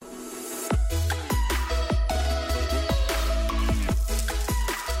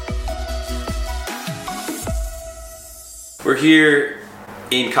We're here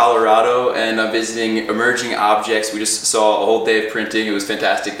in Colorado and I'm visiting Emerging Objects. We just saw a whole day of printing. It was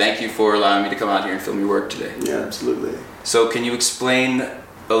fantastic. Thank you for allowing me to come out here and film your work today. Yeah, absolutely. So can you explain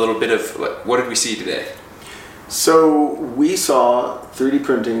a little bit of what did we see today? So we saw 3D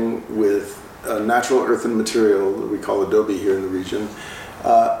printing with a natural earthen material that we call Adobe here in the region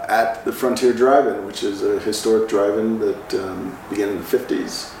at the Frontier Drive-In, which is a historic drive-in that began in the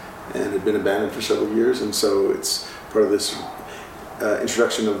 50s and had been abandoned for several years. And so it's part of this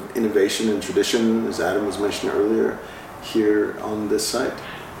introduction of innovation and tradition, as Adam was mentioning earlier, here on this site.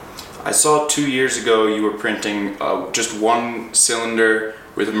 I saw 2 years ago you were printing just one cylinder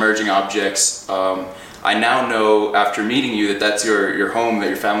with Emerging Objects. I now know after meeting you that that's your home that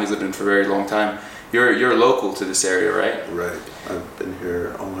your family's lived in for a very long time. You're local to this area, right? Right. I've been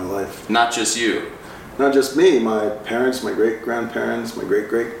here all my life. Not just you. Not just me. My parents, my great-grandparents, my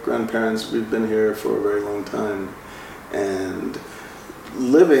great-great-grandparents, we've been here for a very long time. And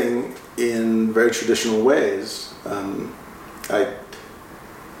living in very traditional ways. I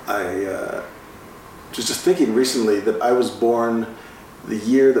was just thinking recently that I was born the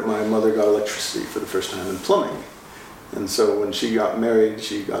year that my mother got electricity for the first time in plumbing. And so when she got married,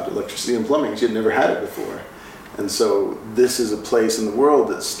 she got electricity and plumbing. She had never had it before. And so this is a place in the world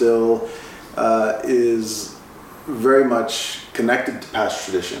that still is very much connected to past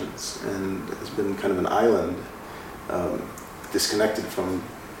traditions and has been kind of an island, disconnected from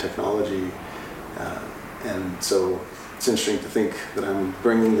technology. And so it's interesting to think that I'm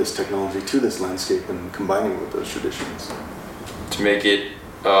bringing this technology to this landscape and combining it with those traditions. To make it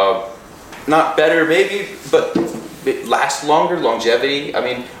not better maybe, but last longer, longevity. I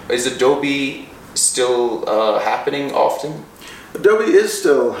mean, is Adobe still happening often? Adobe is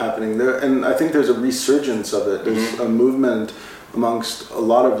still happening there, and I think there's a resurgence of it. There's a movement amongst a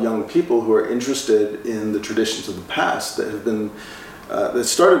lot of young people who are interested in the traditions of the past that have been that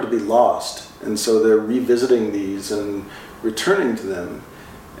started to be lost, and so they're revisiting these and returning to them.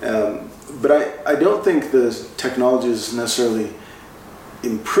 But I don't think the technology is necessarily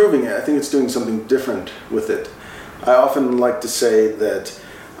improving it. I think it's doing something different with it. I often like to say that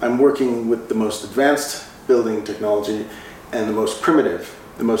I'm working with the most advanced building technology and the most primitive.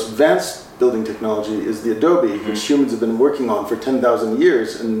 The most advanced building technology is the Adobe, which humans have been working on for 10,000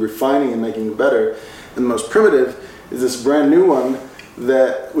 years and refining and making it better. And the most primitive is this brand new one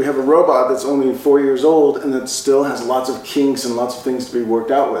that we have a robot that's only 4 years old and that still has lots of kinks and lots of things to be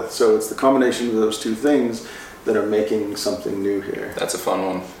worked out with. So it's the combination of those two things that are making something new here. That's a fun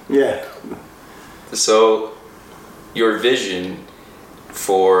one. Yeah. So your vision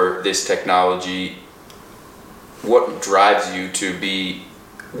for this technology, what drives you to be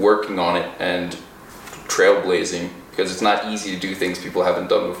working on it and trailblazing? Because it's not easy to do things people haven't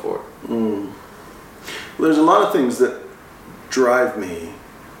done before. Well, there's a lot of things that drive me.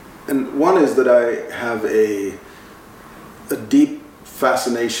 And one is that I have a deep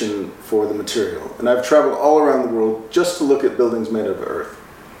fascination for the material. And I've traveled all around the world just to look at buildings made of earth.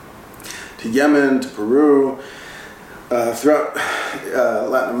 To Yemen, to Peru, throughout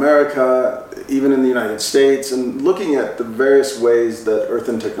Latin America, even in the United States, and looking at the various ways that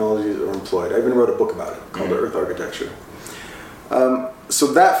earthen technologies are employed. I even wrote a book about it called Earth Architecture. So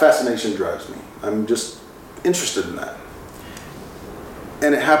that fascination drives me. I'm just interested in that.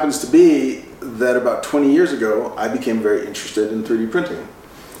 And it happens to be that about 20 years ago, I became very interested in 3D printing.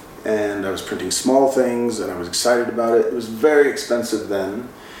 And I was printing small things, and I was excited about it. It was very expensive then.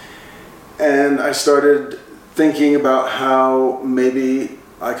 And I started thinking about how maybe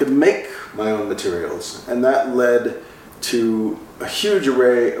I could make my own materials. And that led to a huge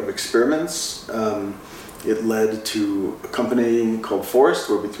array of experiments. It led to a company called Forest,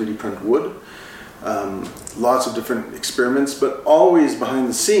 where we 3D print wood. Lots of different experiments, but always behind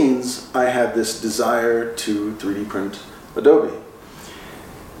the scenes, I had this desire to 3D print Adobe.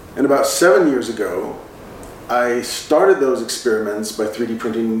 And about 7 years ago, I started those experiments by 3D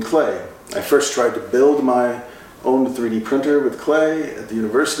printing clay. I first tried to build my own 3D printer with clay at the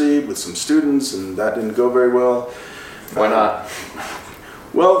university with some students, and that didn't go very well. Why not?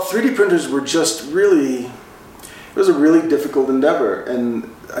 Well, 3D printers were just really, it was a really difficult endeavor, and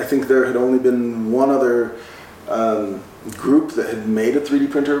I think there had only been one other group that had made a 3D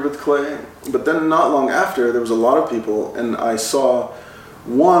printer with clay. But then not long after, there was a lot of people, and I saw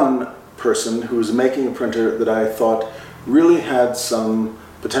one person who was making a printer that I thought really had some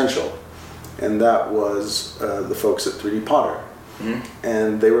potential. And that was the folks at 3D Potter.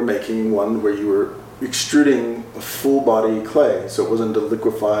 And they were making one where you were extruding a full body clay. So it wasn't a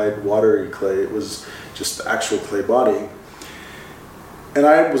liquefied, watery clay, it was just the actual clay body. And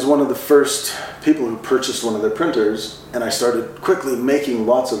I was one of the first people who purchased one of their printers, and I started quickly making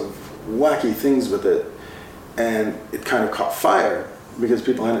lots of wacky things with it, and it kind of caught fire because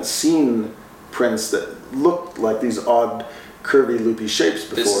people hadn't seen prints that looked like these odd, curvy, loopy shapes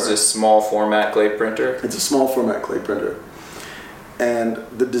before. This is a small format clay printer? It's a small format clay printer. And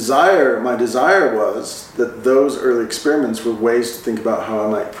my desire was that those early experiments were ways to think about how I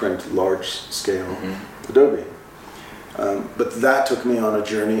might print large scale Adobe. But that took me on a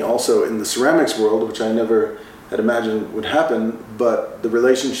journey also in the ceramics world, which I never had imagined would happen, but the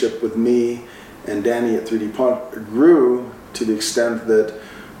relationship with me and Danny at 3D Pot grew to the extent that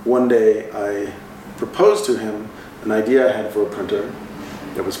one day I proposed to him an idea I had for a printer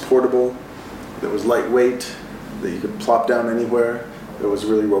that was portable, that was lightweight, that you could plop down anywhere, that was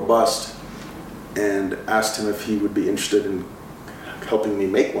really robust, and asked him if he would be interested in helping me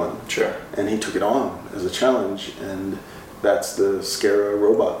make one. Sure. And he took it on as a challenge, and that's the Scara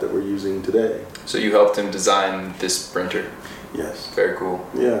robot that we're using today. So you helped him design this printer? Yes. Very cool.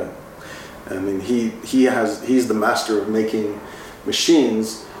 Yeah. I mean, he's the master of making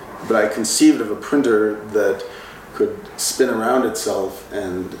machines, but I conceived of a printer that could spin around itself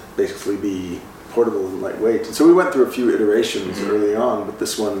and basically be portable and lightweight. And so we went through a few iterations early on, but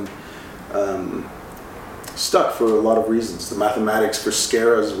this one stuck for a lot of reasons. The mathematics for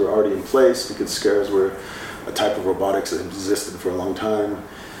Scaras were already in place because Scaras were a type of robotics that existed for a long time.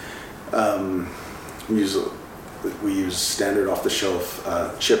 We use standard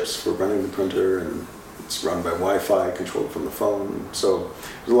off-the-shelf chips for running the printer, and it's run by Wi-Fi, controlled from the phone. So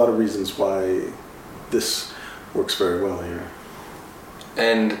there's a lot of reasons why this works very well here.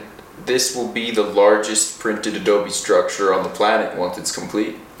 And this will be the largest printed Adobe structure on the planet once it's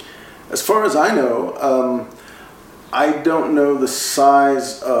complete? As far as I know, I don't know the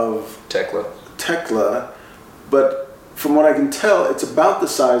size of Tekla, but from what I can tell, it's about the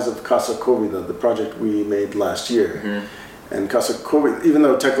size of Casa Covida, the project we made last year. And Casa Covida, even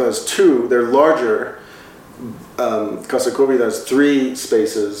though Tekla has 2, they're larger. Casa Covida has 3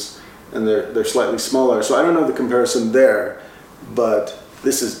 spaces, and they're slightly smaller. So I don't know the comparison there, but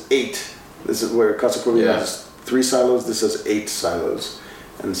this is 8. This is where Casa Covida has 3 silos. This has 8 silos,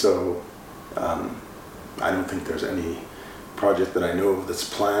 and so I don't think there's any project that I know of that's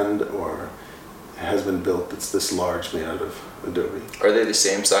planned or has been built that's this large made out of Adobe. Are they the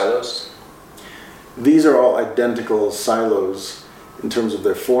same silos? These are all identical silos in terms of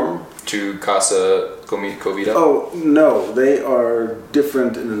their form. To Casa Covida? Oh, no, they are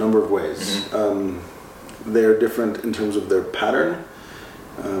different in a number of ways. They're different in terms of their pattern,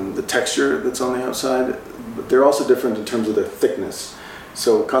 the texture that's on the outside, but they're also different in terms of their thickness.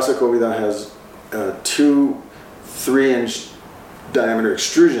 So Casa Covida has 2 3-inch diameter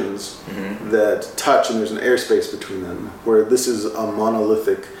extrusions that touch, and there's an airspace between them, where this is a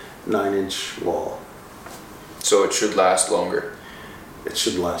monolithic 9-inch wall. So it should last longer? It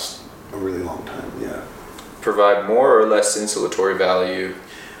should last a really long time, yeah. Provide more or less insulatory value?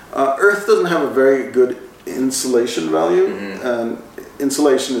 Earth doesn't have a very good insulation value.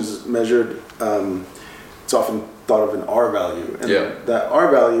 Insulation is measured, it's often thought of an R value, and that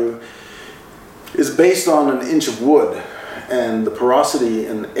R value is based on an inch of wood and the porosity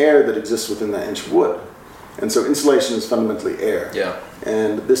and air that exists within that inch of wood. And so insulation is fundamentally air.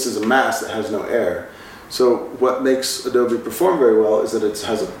 And this is a mass that has no air. So what makes Adobe perform very well is that it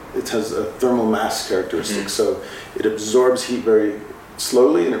has a thermal mass characteristic. So it absorbs heat very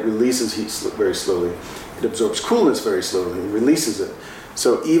slowly and it releases heat very slowly. It absorbs coolness very slowly and releases it.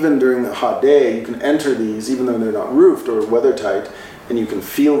 So even during a hot day, you can enter these, even though they're not roofed or weather tight, and you can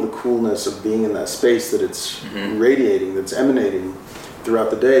feel the coolness of being in that space that it's radiating, that's emanating throughout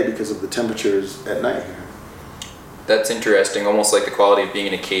the day because of the temperatures at night here. That's interesting, almost like the quality of being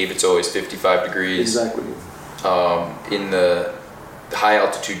in a cave. It's always 55 degrees. Exactly. In the high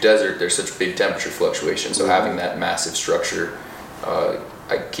altitude desert, there's such big temperature fluctuation, so having that massive structure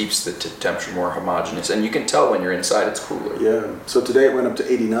keeps the temperature more homogeneous, and you can tell when you're inside it's cooler. Yeah, so today it went up to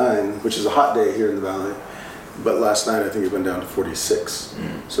 89, which is a hot day here in the valley, but last night I think it went down to 46.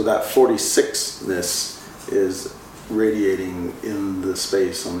 So that 46-ness is radiating in the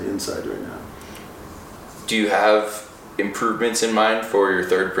space on the inside right now. Do you have improvements in mind for your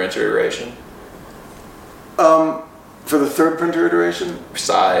third printer iteration? For the third printer iteration?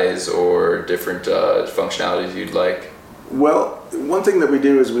 Size or different functionalities you'd like? Well, one thing that we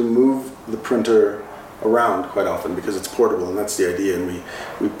do is we move the printer around quite often because it's portable, and that's the idea, and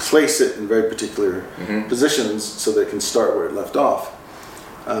we place it in very particular positions so that it can start where it left off.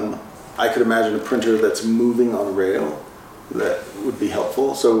 I could imagine a printer that's moving on a rail that would be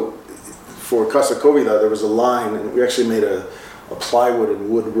helpful. So for Casa Covida, there was a line, and we actually made a a plywood and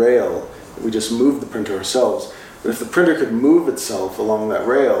wood rail. We just move the printer ourselves. But if the printer could move itself along that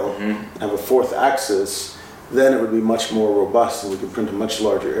rail and have a fourth axis, then it would be much more robust and we could print a much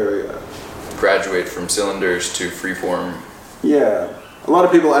larger area. Graduate from cylinders to freeform. Yeah. A lot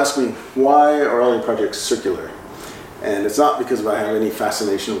of people ask me, why are all your projects circular? And it's not because I have any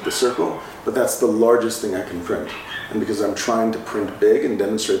fascination with the circle, but that's the largest thing I can print. And because I'm trying to print big and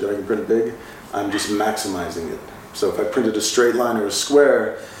demonstrate that I can print big, I'm just maximizing it. So if I printed a straight line or a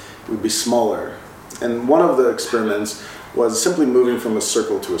square, it would be smaller. And one of the experiments was simply moving from a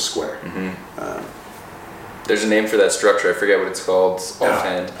circle to a square. There's a name for that structure. I forget what it's called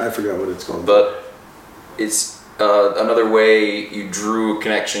offhand. I forgot what it's called. But it's another way you drew a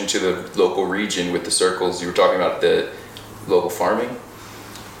connection to the local region with the circles. You were talking about the local farming.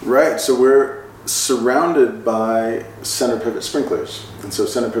 Right. So we're surrounded by center pivot sprinklers. And so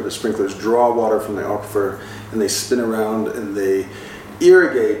center pivot sprinklers draw water from the aquifer and they spin around and they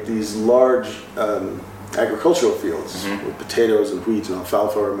irrigate these large agricultural fields with potatoes and wheat and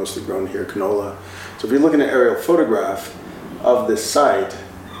alfalfa are mostly grown here, canola. So if you look at an aerial photograph of this site,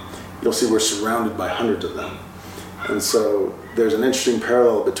 you'll see we're surrounded by hundreds of them. And so there's an interesting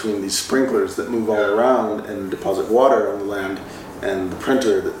parallel between these sprinklers that move all around and deposit water on the land and the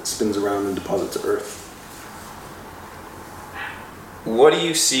printer that spins around and deposits earth. What do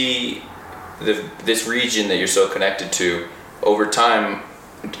you see this region that you're so connected to over time?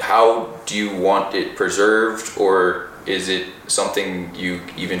 How do you want it preserved, or is it something you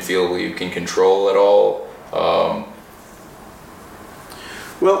even feel you can control at all?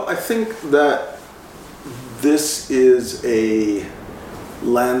 Well, I think that this is a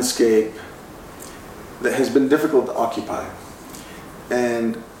landscape that has been difficult to occupy.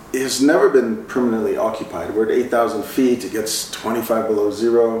 And it has never been permanently occupied. We're at 8,000 feet, it gets 25 below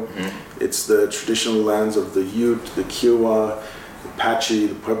zero. It's the traditional lands of the Ute, the Kiowa, the Apache,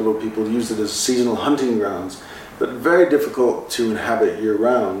 the Pueblo people use it as seasonal hunting grounds, but very difficult to inhabit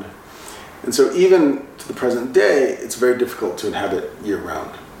year-round. And so even to the present day, it's very difficult to inhabit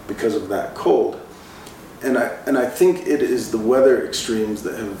year-round because of that cold. And I think it is the weather extremes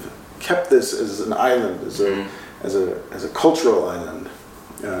that have kept this as an island, as a cultural island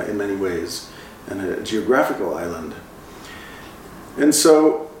in many ways, and a geographical island. And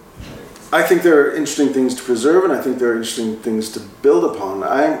so I think there are interesting things to preserve, and I think there are interesting things to build upon.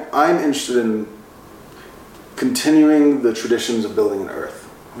 I'm interested in continuing the traditions of building in earth,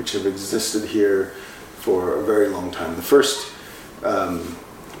 which have existed here for a very long time. The first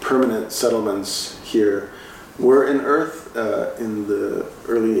permanent settlements here were in earth in the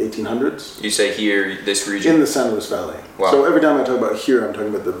early 1800s. You say here, this region? In the San Luis Valley. Wow. So every time I talk about here, I'm talking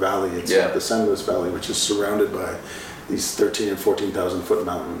about the valley. It's Yeah. the San Luis Valley, which is surrounded by these 13 and 14,000 foot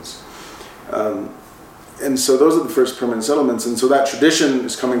mountains. And so those are the first permanent settlements. And so that tradition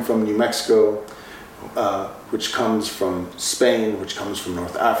is coming from New Mexico, which comes from Spain, which comes from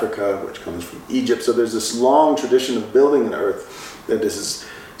North Africa, which comes from Egypt. So there's this long tradition of building in earth that has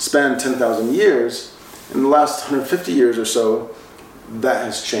spanned 10,000 years. In the last 150 years or so, that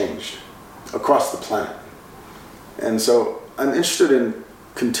has changed across the planet. And so I'm interested in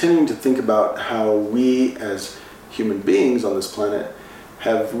continuing to think about how we as human beings on this planet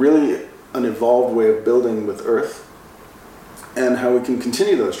have really an evolved way of building with earth, and how we can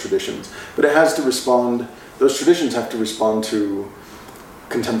continue those traditions. But it has to respond, those traditions have to respond to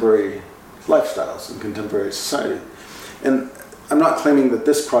contemporary lifestyles and contemporary society. And I'm not claiming that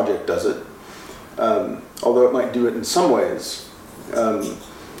this project does it, although it might do it in some ways,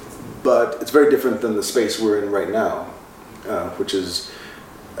 but it's very different than the space we're in right now, which is,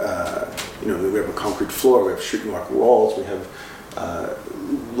 we have a concrete floor, we have sheet rock walls, we have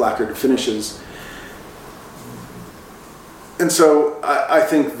lacquered finishes. And so I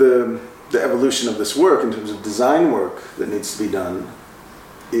think the evolution of this work in terms of design work that needs to be done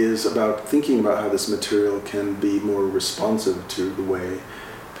is about thinking about how this material can be more responsive to the way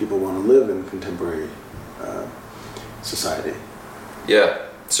people want to live in contemporary society. Yeah,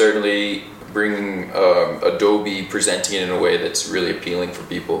 certainly bringing Adobe, presenting it in a way that's really appealing for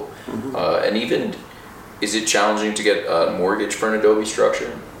people. And even, is it challenging to get a mortgage for an Adobe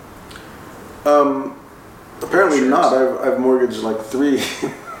structure? Apparently not. I've mortgaged like 3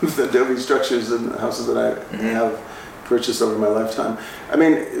 Adobe structures in houses that I have purchased over my lifetime. I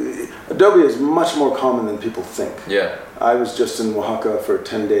mean, Adobe is much more common than people think. Yeah. I was just in Oaxaca for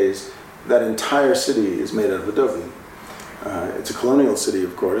 10 days. That entire city is made out of Adobe. It's a colonial city,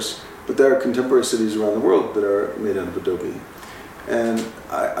 of course, but there are contemporary cities around the world that are made out of Adobe. And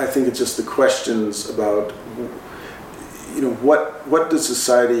I think it's just the questions about, what does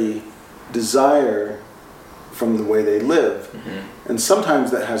society desire from the way they live. And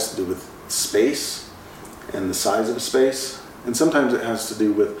sometimes that has to do with space and the size of a space, and sometimes it has to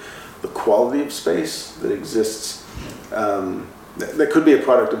do with the quality of space that exists. That could be a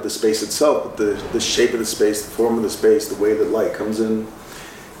product of the space itself, but the shape of the space, the form of the space, the way that light comes in.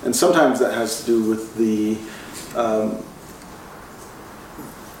 And sometimes that has to do with the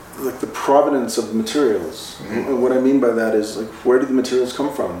like the provenance of the materials. And what I mean by that is, like, where do the materials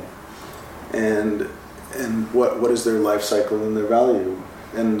come from, and what is their life cycle and their value.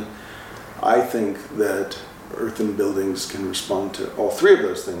 And I think that earthen buildings can respond to all three of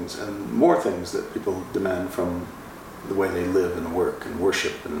those things and more things that people demand from the way they live and work and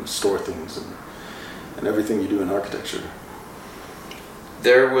worship and store things and everything you do in architecture.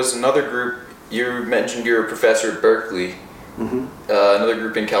 There was another group, you mentioned you're a professor at Berkeley, another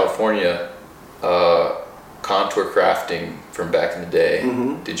group in California, contour crafting from back in the day.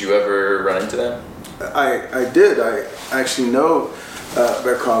 Did you ever run into them? I did. I actually know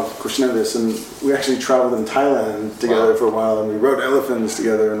Berkov Kushnevis, and we actually traveled in Thailand together for a while, and we rode elephants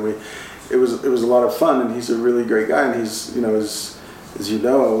together, and it was a lot of fun. And he's a really great guy, and he's, you know, as you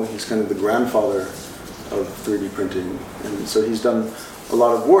know, he's kind of the grandfather of 3D printing, and so he's done a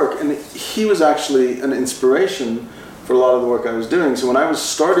lot of work, and he was actually an inspiration for a lot of the work I was doing. So when I was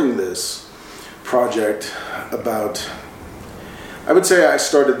starting this project I would say I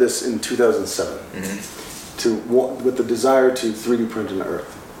started this in 2007 with the desire to 3D print an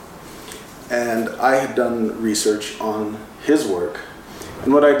Earth. And I had done research on his work.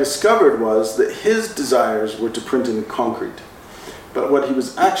 And what I discovered was that his desires were to print in concrete. But what he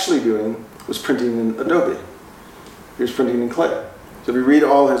was actually doing was printing in Adobe. He was printing in clay. So if you read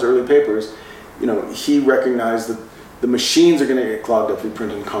all his early papers, you know, he recognized that the machines are going to get clogged up if you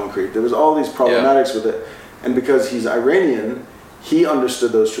print in concrete. There was all these problematics with it. And because he's Iranian, he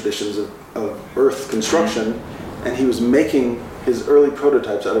understood those traditions of earth construction, and he was making his early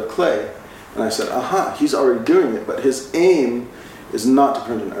prototypes out of clay. And I said, aha, he's already doing it, but his aim is not to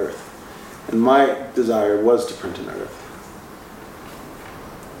print an Earth. And my desire was to print an Earth.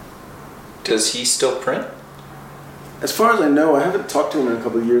 Does he still print? As far as I know, I haven't talked to him in a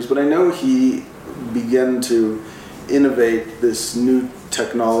couple of years, but I know he began to innovate this new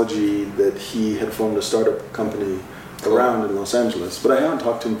technology that he had formed a startup company around in Los Angeles. But I haven't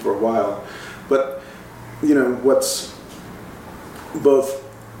talked to him for a while. But, you know, what's both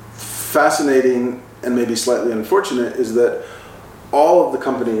fascinating and maybe slightly unfortunate is that all of the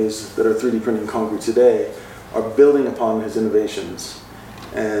companies that are 3D printing concrete today are building upon his innovations.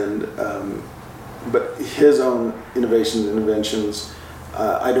 And but his own innovations and inventions,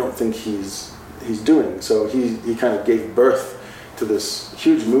 I don't think he's doing. So he kind of gave birth to this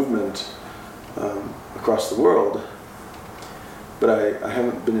huge movement across the world. But I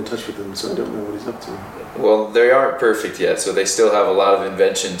haven't been in touch with him, so I don't know what he's up to. Well, they aren't perfect yet, so they still have a lot of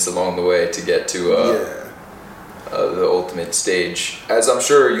inventions along the way to get to the ultimate stage. As I'm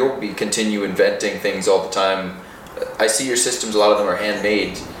sure you'll continue inventing things all the time. I see your systems, a lot of them are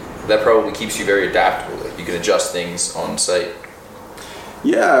handmade. That probably keeps you very adaptable. You can adjust things on site.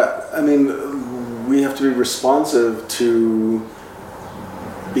 Yeah, I mean, we have to be responsive to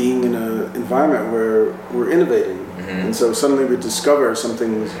being in an environment where we're innovating. And so suddenly we discover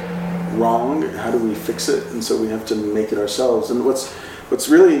something's wrong. How do we fix it? And so we have to make it ourselves. And what's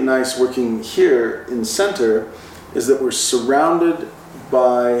really nice working here in Center is that we're surrounded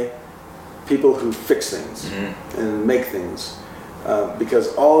by people who fix things and make things.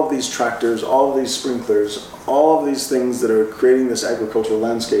 Because all of these tractors, all of these sprinklers, all of these things that are creating this agricultural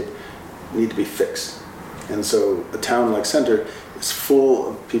landscape need to be fixed. And so a town like Center is full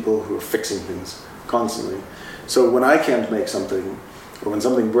of people who are fixing things constantly. So when I can't make something, or when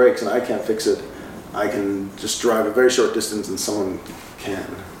something breaks and I can't fix it, I can just drive a very short distance and someone can.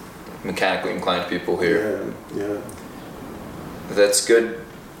 Mechanically inclined people here. Yeah. That's good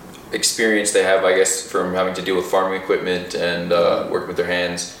experience they have, I guess, from having to deal with farming equipment and working with their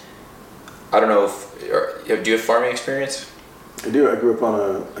hands. I don't know do you have farming experience? I do. I grew up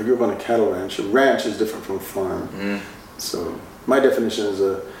on a cattle ranch. A ranch is different from a farm. So my definition is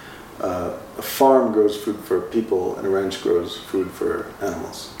a farm grows food for people and a ranch grows food for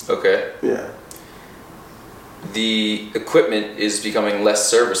animals. Okay. Yeah. The equipment is becoming less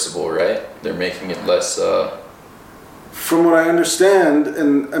serviceable, right? They're making it less... From what I understand,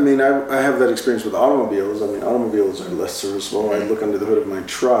 and I mean, I have that experience with automobiles. I mean, automobiles are less serviceable. I look under the hood of my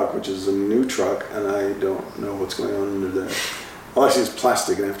truck, which is a new truck, and I don't know what's going on under there. All I see is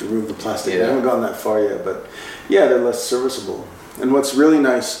plastic, and I have to remove the plastic. I haven't gone that far yet, but yeah, they're less serviceable. And what's really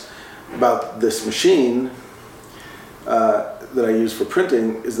nice about this machine that I use for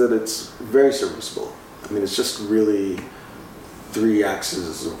printing is that it's very serviceable. I mean, it's just really 3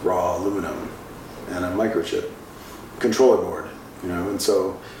 axes of raw aluminum and a microchip controller board, you know. And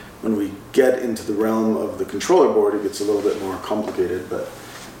so when we get into the realm of the controller board, it gets a little bit more complicated, but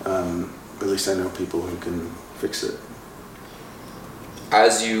at least I know people who can fix it.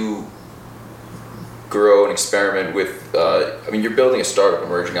 As you grow and experiment with, I mean, you're building a startup,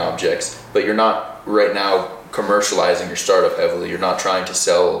 Emerging Objects, but you're not right now commercializing your startup heavily. You're not trying to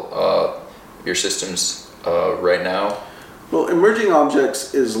sell your systems right now. Well, Emerging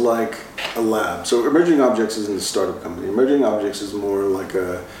Objects is like a lab. So Emerging Objects isn't a startup company. Emerging Objects is more like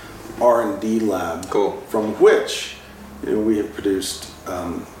a R&D lab. Cool. From which, you know, we have produced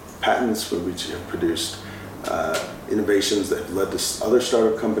patents, we have produced innovations that have led to other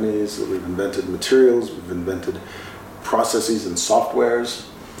startup companies, that we've invented materials, we've invented processes and softwares.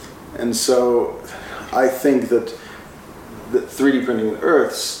 And so I think that 3D printing with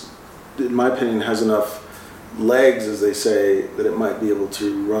Earths, in my opinion, has enough legs, as they say, that it might be able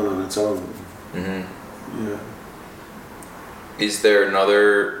to run on its own. Mm-hmm. Yeah. Is there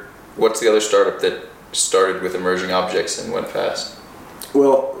another, what's the other startup that started with Emerging Objects and went fast?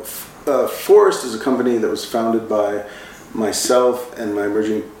 Well, Forest is a company that was founded by myself and my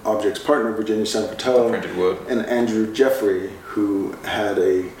Emerging Objects partner, Virginia Sanfratello, Printed Wood, and Andrew Jeffrey, who had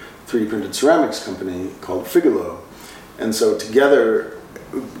a 3D printed ceramics company called Figolo. And so together,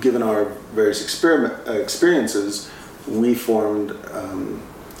 given our various experiences, we formed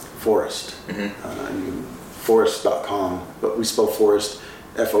Forest. Mm-hmm. Forest.com, but we spell Forest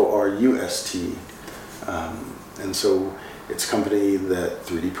F-O-R-U-S-T. And so it's a company that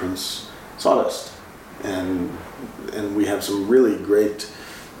 3D prints sawdust. And we have some really great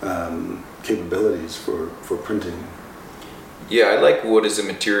capabilities for printing. Yeah, I like wood as a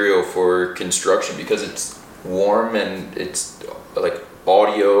material for construction because it's warm and it's like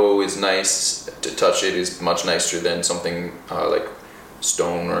audio is nice. To touch it is much nicer than something like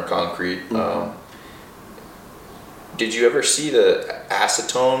stone or concrete. Mm-hmm. Did you ever see the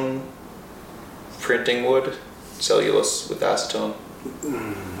acetone printing wood? Cellulose with acetone?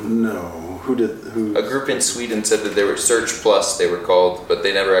 No. Who? A group in Sweden said that they were Search Plus, they were called, but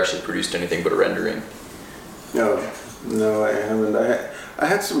they never actually produced anything but a rendering. No, I haven't. I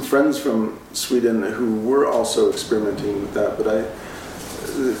had some friends from Sweden who were also experimenting with that, but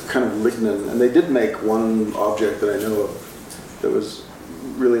kind of lignin, and they did make one object that I know of that was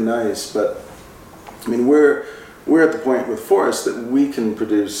really nice. But I mean, we're at the point with Forest that we can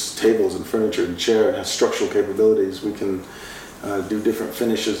produce tables and furniture and chair and have structural capabilities. We can do different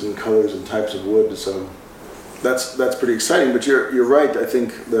finishes and colors and types of wood. So that's pretty exciting. But you're right. I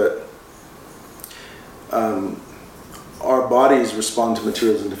think that our bodies respond to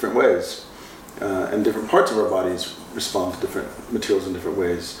materials in different ways, and different parts of our bodies respond to different materials in different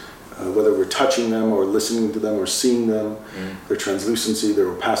ways. Whether we're touching them or listening to them or seeing them, their translucency, their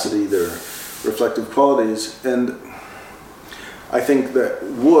opacity, their reflective qualities. And I think that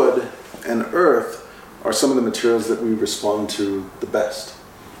wood and earth are some of the materials that we respond to the best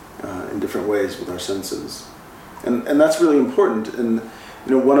in different ways with our senses. And that's really important. And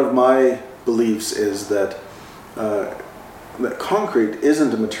you know, one of my beliefs is that that concrete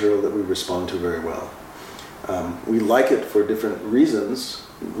isn't a material that we respond to very well. We like it for different reasons.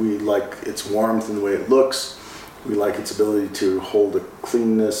 We like its warmth and the way it looks. We like its ability to hold a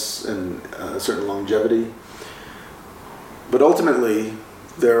cleanness and a certain longevity. But ultimately,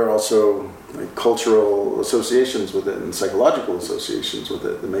 there are also like cultural associations with it and psychological associations with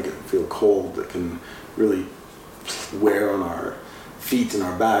it that make it feel cold, that can really wear on our feet and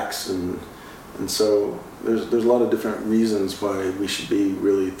our backs. And so there's a lot of different reasons why we should be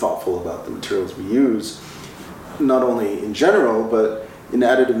really thoughtful about the materials we use, not only in general, but in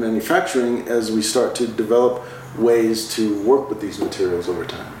additive manufacturing as we start to develop ways to work with these materials over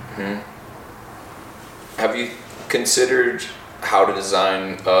time. Mm-hmm. Have you considered how to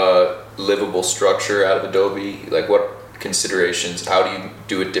design a livable structure out of Adobe? Like what considerations, how do you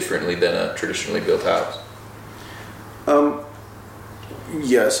do it differently than a traditionally built house?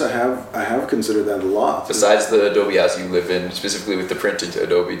 Yes, I have considered that a lot. Besides the Adobe house you live in, specifically with the printed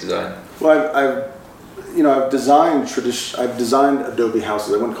Adobe design? Well, I've designed Adobe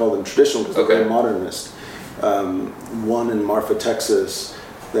houses. I wouldn't call them traditional because they're very modernist. One in Marfa, Texas,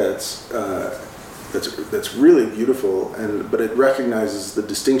 that's really beautiful, but it recognizes the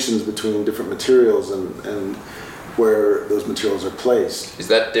distinctions between different materials and where those materials are placed. Is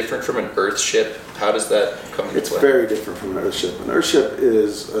that different from an Earthship? How does that come into It's play? very different from an Earthship. An Earthship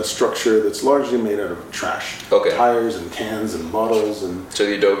is a structure that's largely made out of trash. Okay. Tires and cans and bottles and... So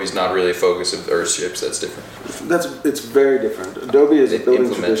the Adobe's not really a focus of Earthships. That's different. It's very different. Adobe is a They building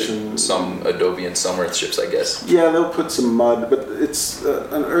implemented tradition. some Adobe and some Earthships, I guess. Yeah, they'll put some mud, but it's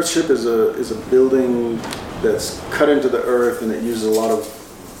an Earthship is a building that's cut into the earth, and it uses a lot of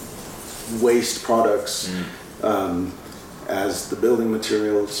waste products as the building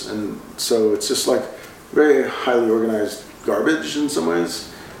materials, and so it's just like very highly organized garbage in some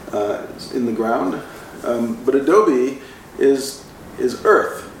ways in the ground. But Adobe is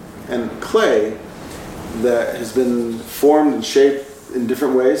earth and clay that has been formed and shaped in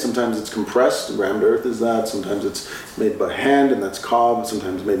different ways. Sometimes it's compressed, rammed earth is that. Sometimes it's made by hand, and that's cob.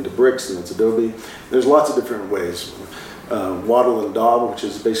 Sometimes made into bricks, and that's Adobe. There's lots of different ways. Wattle and daub, which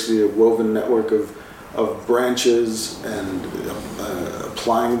is basically a woven network of branches, and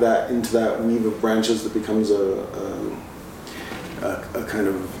applying that into that weave of branches that becomes a kind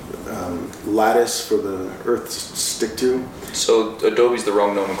of lattice for the earth to stick to. So Adobe's the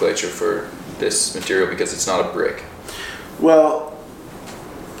wrong nomenclature for this material because it's not a brick. Well,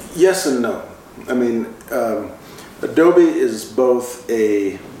 yes and no. I mean, Adobe is both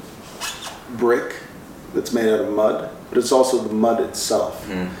a brick that's made out of mud, but it's also the mud itself.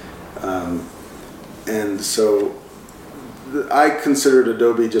 And so I consider it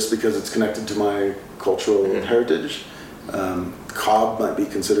Adobe just because it's connected to my cultural heritage. Cob might be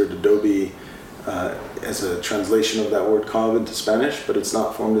considered Adobe as a translation of that word cob into Spanish, but it's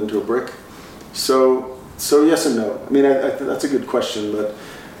not formed into a brick. So yes and no. I mean, that's a good question, but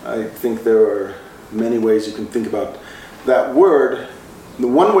I think there are many ways you can think about that word. The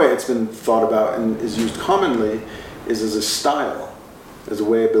one way it's been thought about and is used commonly is as a style, as a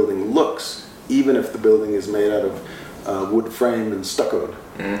way a building looks, even if the building is made out of wood frame and stuccoed.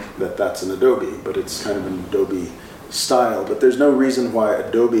 That's an Adobe, but it's kind of an Adobe style. But there's no reason why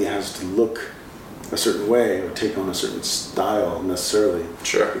Adobe has to look a certain way or take on a certain style necessarily.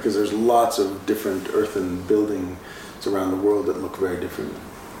 Sure. Because there's lots of different earthen buildings around the world that look very different.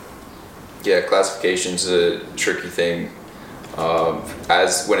 Yeah, classification's a tricky thing.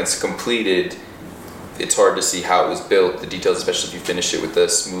 As when it's completed, it's hard to see how it was built, the details, especially if you finish it with the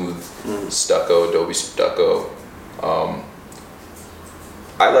smooth stucco, Adobe stucco.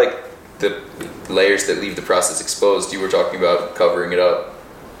 I like the layers that leave the process exposed. You were talking about covering it up.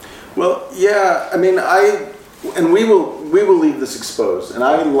 Well, yeah, I mean, we will leave this exposed, and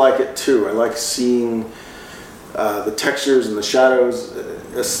I like it too. I like seeing the textures and the shadows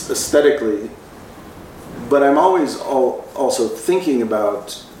aesthetically, but I'm always also thinking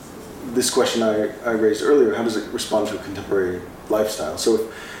about this question I raised earlier: how does it respond to a contemporary lifestyle? So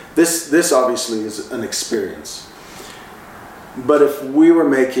this obviously is an experience, but if we were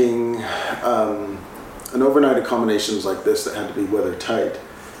making an overnight accommodations like this that had to be weather tight,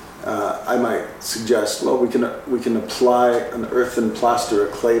 I might suggest, well, we can apply an earthen plaster, a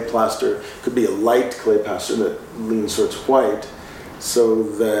clay plaster. Could be a light clay plaster that leans towards white, so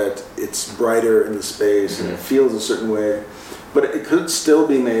that it's brighter in the space and it feels a certain way. But it could still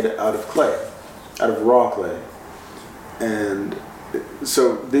be made out of clay, out of raw clay. And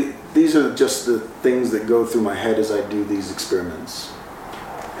so these are just the things that go through my head as I do these experiments.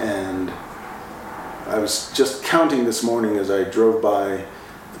 And I was just counting this morning as I drove by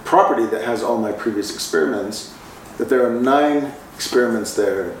the property that has all my previous experiments, that there are 9 experiments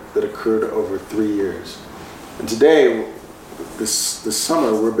there that occurred over 3 years. And today, this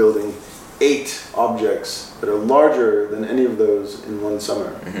summer, we're building 8 objects that are larger than any of those in one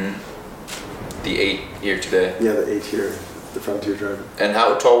summer. The 8 here today. Yeah, the 8 here, the Frontier Drive. And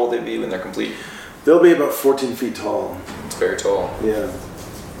how tall will they be when they're complete? They'll be about 14 feet tall. It's very tall. Yeah.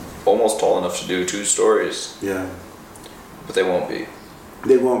 Almost tall enough to do 2 stories. Yeah. But they won't be.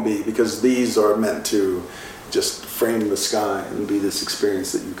 They won't be, because these are meant to just frame the sky and be this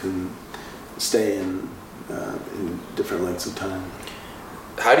experience that you can stay in different lengths of time.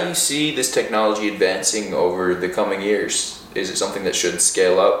 How do you see this technology advancing over the coming years? Is it something that should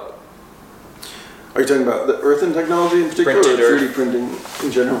scale up? Are you talking about the earthen technology in particular, Printed or 3D earth. printing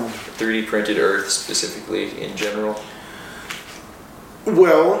in general? 3D printed earth specifically in general?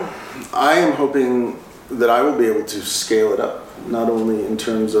 Well, I am hoping that I will be able to scale it up, not only in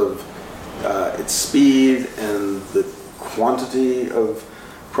terms of its speed and the quantity of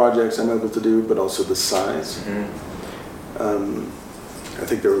projects I'm able to do, but also the size. I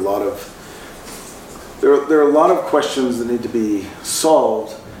think there are a lot of questions that need to be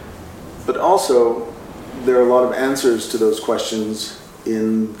solved, but also there are a lot of answers to those questions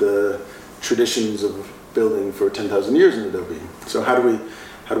in the traditions of building for 10,000 years in Adobe. So how do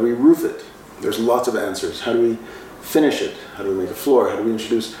we roof it? There's lots of answers. How do we finish it? How do we make a floor? How do we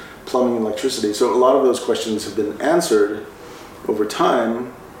introduce plumbing and electricity? So a lot of those questions have been answered over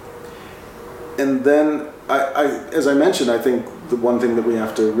time. And then, as I mentioned, I think the one thing that we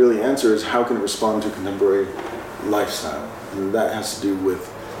have to really answer is how can it respond to contemporary lifestyle? And that has to do with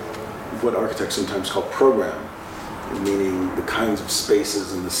what architects sometimes call program, meaning the kinds of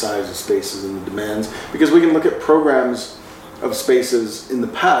spaces and the size of spaces and the demands. Because we can look at programs of spaces in the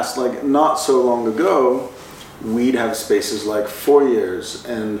past, like not so long ago, we'd have spaces like foyers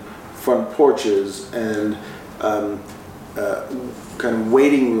and front porches and kind of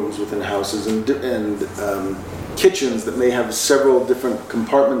waiting rooms within houses and kitchens that may have several different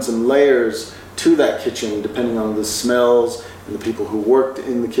compartments and layers to that kitchen depending on the smells and the people who worked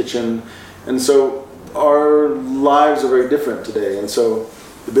in the kitchen. And so our lives are very different today, and so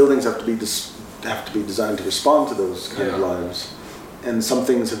the buildings have to be designed to respond to those kind of lives. And some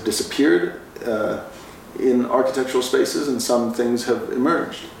things have disappeared in architectural spaces, and some things have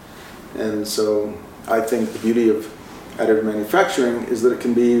emerged. And so I think the beauty of additive manufacturing is that it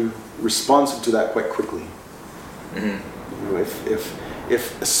can be responsive to that quite quickly. Mm-hmm. You know,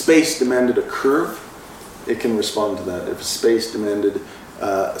 if a space demanded a curve, it can respond to that. If a space demanded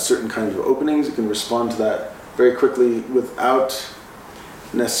a certain kind of openings, it can respond to that very quickly without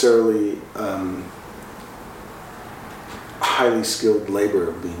necessarily highly skilled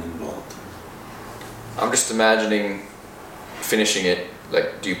labor being involved. I'm just imagining finishing it.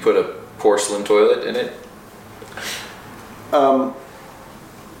 Like, do you put a porcelain toilet in it?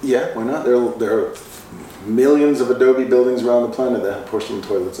 Yeah, why not? There are millions of Adobe buildings around the planet that have porcelain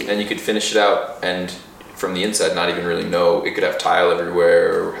toilets in them. And you could finish it out and from the inside not even really know. It could have tile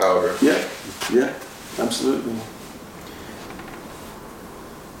everywhere or however. Yeah, absolutely.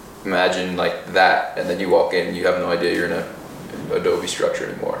 Imagine like that, and then you walk in and you have no idea you're in a Adobe structure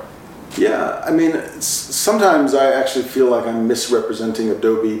anymore. Yeah, I mean, sometimes I actually feel like I'm misrepresenting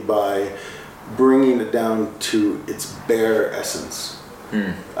Adobe by bringing it down to its bare essence.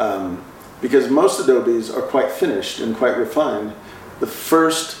 Because most Adobes are quite finished and quite refined. The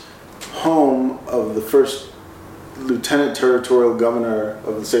first home of the first Lieutenant Territorial Governor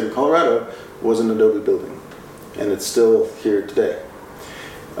of the state of Colorado was an Adobe building, and it's still here today.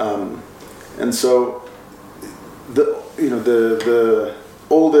 And so the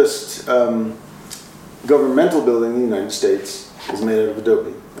oldest governmental building in the United States is made out of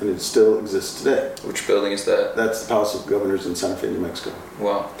Adobe, and it still exists today. Which building is that? That's the Palace of Governors in Santa Fe, New Mexico.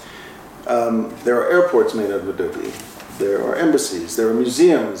 Wow. There are airports made out of Adobe. There are embassies. There are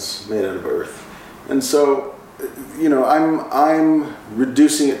museums made out of earth. And so, you know, I'm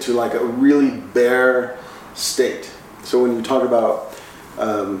reducing it to like a really bare state. So when you talk about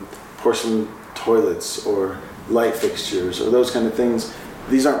porcelain toilets or light fixtures or those kind of things,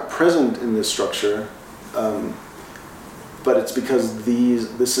 these aren't present in this structure, but it's because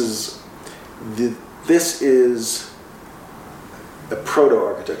this is a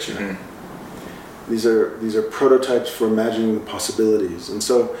proto-architecture. Mm-hmm. These are prototypes for imagining the possibilities. And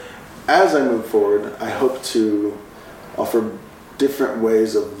so as I move forward, I hope to offer different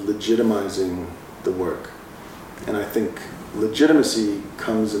ways of legitimizing the work. And I think legitimacy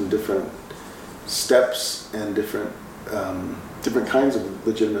comes in different steps and different kinds of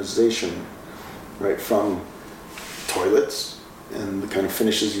legitimization, right? From toilets and the kind of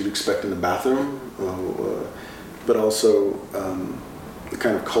finishes you'd expect in a bathroom, but also the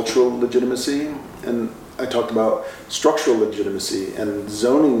kind of cultural legitimacy. And I talked about structural legitimacy and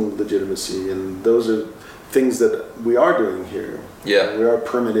zoning legitimacy, and those are things that we are doing here. Yeah. We are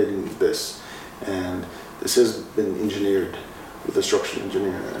permitting this, and this has been engineered with a structural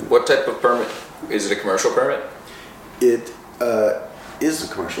engineer. And what type of permit? Is it a commercial permit? It is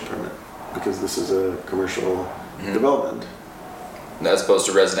a commercial permit, because this is a commercial development. As opposed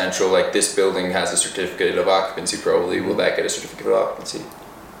to residential, like this building has a certificate of occupancy probably. Will that get a certificate of occupancy?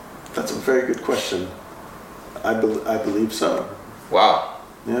 That's a very good question. I believe so. Wow.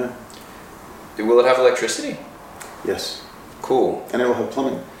 Yeah. Will it have electricity? Yes. Cool. And it will have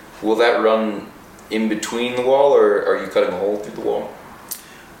plumbing. Will that run in between the wall, or are you cutting a hole through the wall?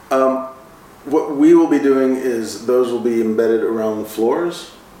 What we will be doing is those will be embedded around the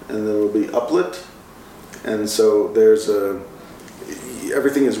floors, and they will be uplit. And so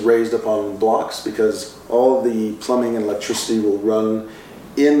everything is raised up on blocks, because all the plumbing and electricity will run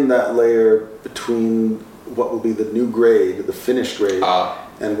in that layer between what will be the new grade, the finished grade,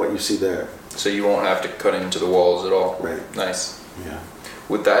 and what you see there. So you won't have to cut into the walls at all. Right. Nice. Yeah.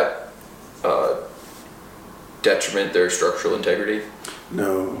 Would that detriment their structural integrity?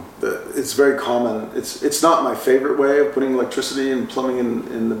 No, it's very common. It's not my favorite way of putting electricity and plumbing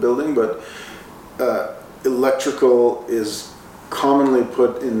in the building, but electrical is commonly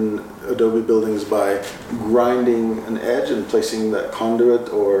put in Adobe buildings by grinding an edge and placing that conduit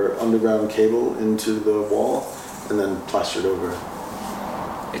or underground cable into the wall and then plastered over.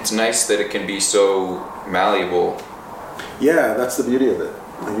 It's nice that it can be so malleable. Yeah, that's the beauty of it.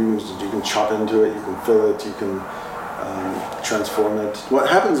 Like you can chop into it, you can fill it, you can transform it. What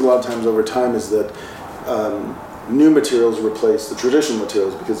happens a lot of times over time is that new materials replace the traditional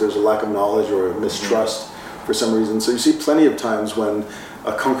materials because there's a lack of knowledge or a mistrust for some reason. So you see plenty of times when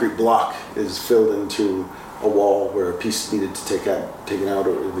a concrete block is filled into a wall where a piece needed to taken out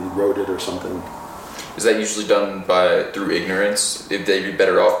or be eroded or something. Is that usually done through ignorance? If they'd be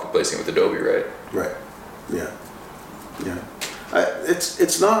better off replacing it with Adobe, right? Right. Yeah. Yeah.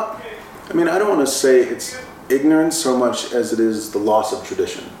 It's not. I mean, I don't want to say it's ignorance so much as it is the loss of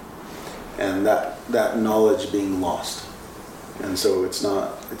tradition, and that knowledge being lost. And so it's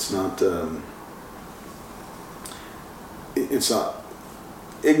not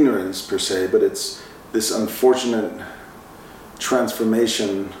ignorance per se, but it's this unfortunate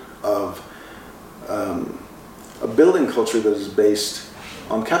transformation of a building culture that is based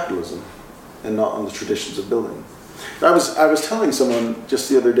on capitalism and not on the traditions of building. I was telling someone just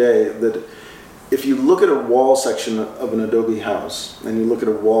the other day that if you look at a wall section of an Adobe house and you look at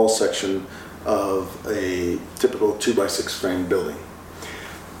a wall section of a typical 2x6 frame building,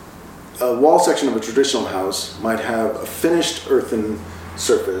 a wall section of a traditional house might have a finished earthen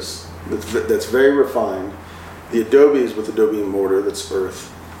surface that's very refined. The Adobe is with Adobe mortar, that's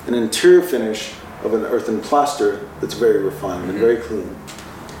earth. An interior finish of an earthen plaster that's very refined and very clean.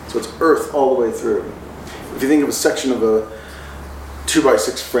 So it's earth all the way through. If you think of a section of a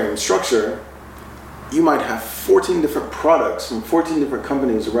 2x6 frame structure, you might have 14 different products from 14 different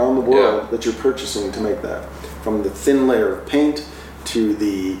companies around the world that you're purchasing to make that. From the thin layer of paint to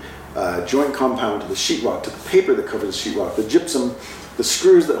the joint compound to the sheetrock to the paper that covers the sheetrock, the gypsum, the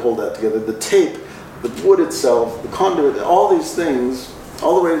screws that hold that together, the tape, the wood itself, the conduit, all these things,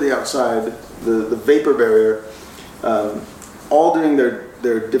 all the way to the outside, the vapor barrier, all doing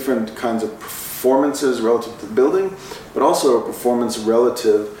their different kinds of performances relative to the building, but also a performance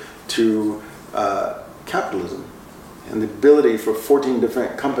relative to capitalism and the ability for 14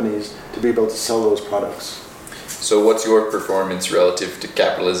 different companies to be able to sell those products. So what's your performance relative to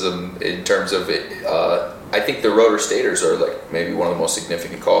capitalism in terms of it? I think the rotor stators are like maybe one of the most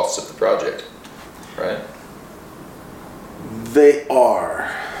significant costs of the project, right? They are.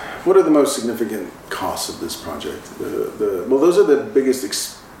 What are the most significant costs of this project? Well, those are the biggest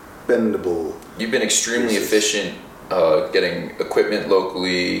expendable. You've been extremely efficient getting equipment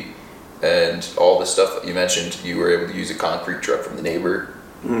locally and all the stuff that you mentioned. You were able to use a concrete truck from the neighbor.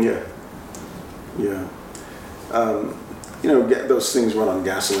 Yeah. Those things run on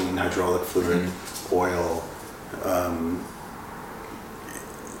gasoline, hydraulic fluid, oil.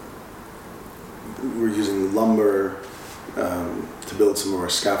 We're using lumber to build some more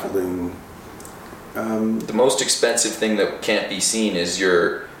scaffolding. The most expensive thing that can't be seen is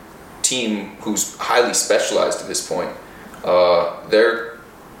your team, who's highly specialized at this point.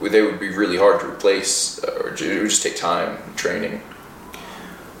 They would be really hard to replace, or it would just take time and training.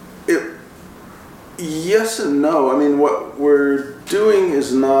 Yes and no. I mean, what we're doing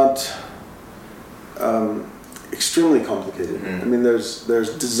is not extremely complicated. I mean, there's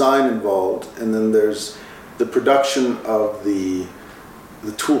design involved, and then there's the production of the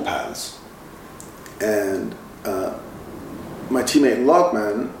tool paths. And my teammate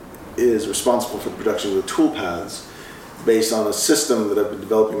Logman is responsible for the production of the tool paths based on a system that I've been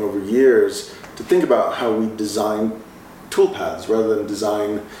developing over years to think about how we design tool paths rather than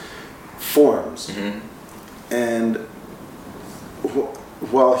design forms. And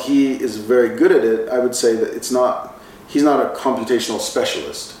while he is very good at it, I would say that he's not a computational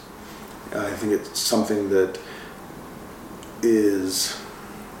specialist. I think it's something that is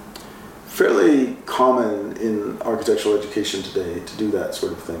fairly common in architectural education today to do that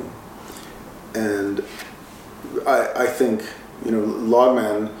sort of thing. And I think,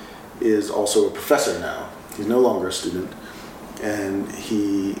 Logman is also a professor now. He's no longer a student. And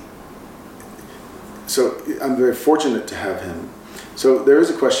so I'm very fortunate to have him. So there is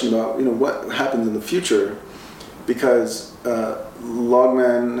a question about, what happens in the future, because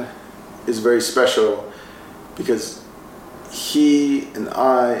Logman is very special because he and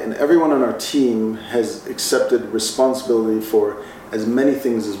I and everyone on our team has accepted responsibility for as many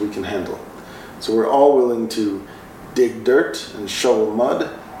things as we can handle. So we're all willing to dig dirt and shovel mud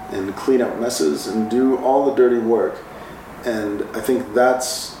and clean up messes and do all the dirty work. And I think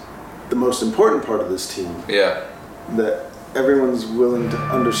that's the most important part of this team. Yeah. That everyone's willing to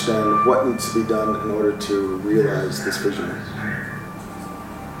understand what needs to be done in order to realize this vision.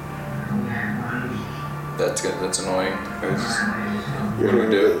 That's good. That's annoying.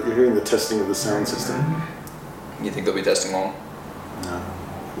 You're hearing the testing of the sound system. You think they'll be testing long? No,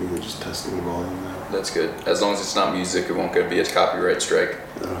 I think they're just testing the volume now. That's good. As long as it's not music, it won't be a copyright strike.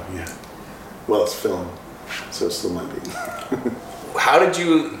 Oh, yeah. Well, it's film, so it still might be. How did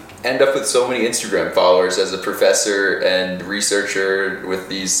you end up with so many Instagram followers as a professor and researcher with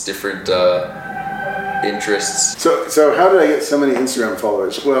these different interests? So how did I get so many Instagram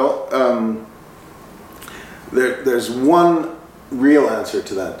followers? Well, there's one real answer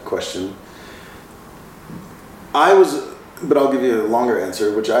to that question. But I'll give you a longer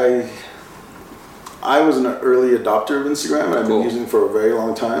answer, which I was an early adopter of Instagram, and I've been using it for a very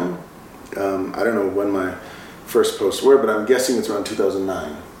long time. I don't know when my first posts were, but I'm guessing it's around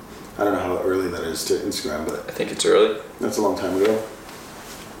 2009. I don't know how early that is to Instagram, but I think it's early. That's a long time ago.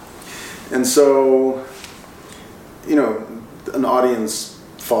 And so, an audience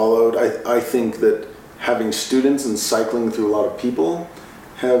followed. I think that having students and cycling through a lot of people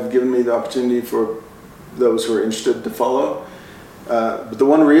have given me the opportunity for those who are interested to follow. But the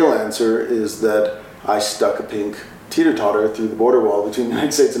one real answer is that I stuck a pink teeter-totter through the border wall between the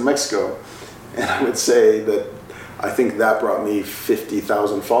United States and Mexico. And I would say that I think that brought me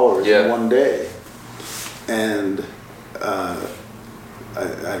 50,000 followers in one day. And I've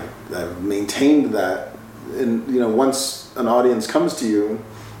maintained that. And, once an audience comes to you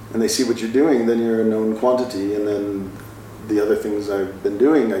and they see what you're doing, then you're a known quantity. And then the other things I've been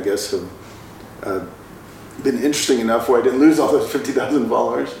doing, I guess, have been interesting enough where I didn't lose all those 50,000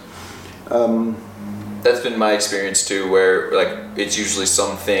 followers. That's been my experience too, where it's usually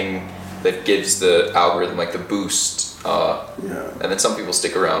something that gives the algorithm the boost, and then some people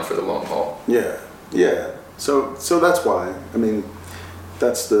stick around for the long haul. Yeah. So that's why. I mean,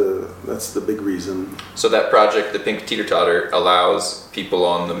 that's the big reason. So that project, the Pink Teeter-Totter, allows people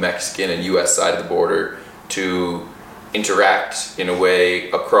on the Mexican and U.S. side of the border to interact in a way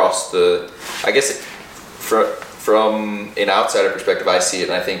across the. I guess from an outsider perspective, I see it,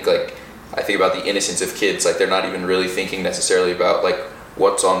 and I think about the innocence of kids. They're not even really thinking necessarily about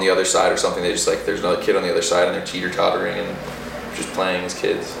what's on the other side or something. They just there's another kid on the other side and they're teeter-tottering and just playing as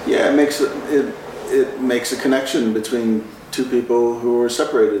kids. Yeah, it makes a connection between two people who are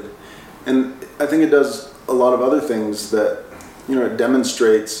separated, and I think it does a lot of other things that it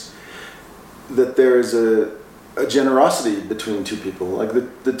demonstrates that there is a generosity between two people.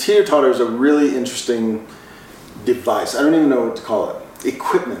 The teeter-totter is a really interesting device. I don't even know what to call it.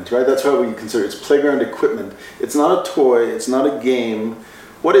 Equipment, right? That's how we consider it. It's playground equipment. It's not a toy. It's not a game.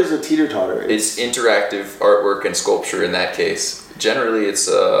 What is a teeter-totter? It's interactive artwork and sculpture in that case. Generally, it's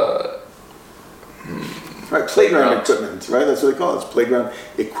right, playground equipment, right? That's what they call it. It's playground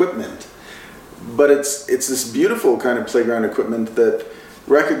equipment. But it's this beautiful kind of playground equipment that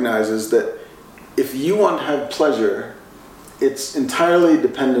recognizes that if you want to have pleasure, it's entirely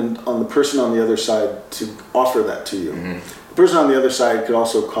dependent on the person on the other side to offer that to you. Mm-hmm. The person on the other side could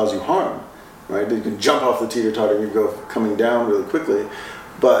also cause you harm, right? You can jump off the teeter-totter and you go coming down really quickly,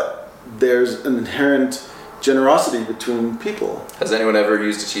 but there's an inherent generosity between people. Has anyone ever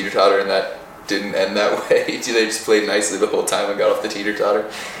used a teeter-totter and that didn't end that way? Do they just played nicely the whole time and got off the teeter-totter?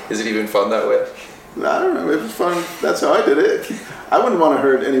 Is it even fun that way? I don't know. It was fun. That's how I did it. I wouldn't want to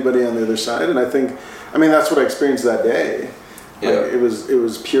hurt anybody on the other side, and that's what I experienced that day. Yeah. It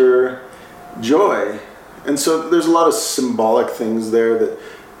was pure joy. And so there's a lot of symbolic things there that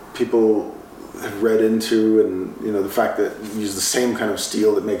people have read into, and the fact that you use the same kind of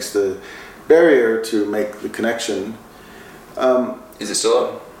steel that makes the barrier to make the connection. Is it still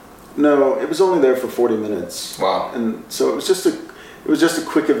up? No, it was only there for 40 minutes. Wow. And so it was just a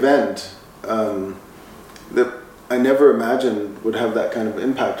quick event that I never imagined would have that kind of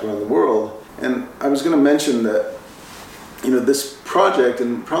impact around the world. And I was going to mention that this project,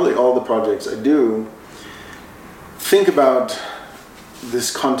 and probably all the projects I do, think about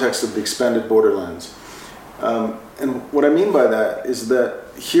this context of the expanded borderlands. And what I mean by that is that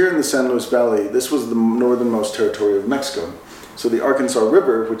here in the San Luis Valley, this was the northernmost territory of Mexico. So the Arkansas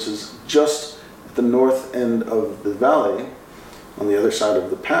River, which is just at the north end of the valley, on the other side of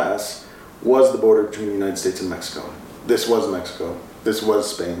the pass, was the border between the United States and Mexico. This was Mexico. This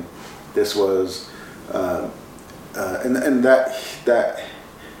was Spain. This was, and that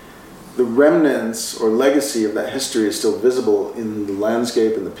the remnants or legacy of that history is still visible in the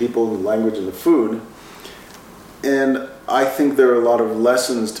landscape and the people and the language and the food. And I think there are a lot of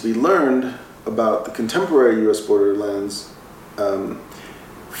lessons to be learned about the contemporary U.S. borderlands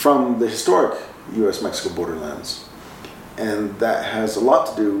from the historic U.S.-Mexico borderlands. And that has a lot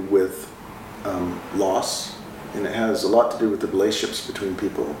to do with loss, and it has a lot to do with the relationships between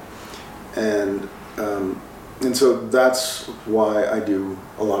people. And so that's why I do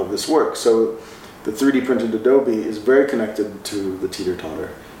a lot of this work. So the 3D printed Adobe is very connected to the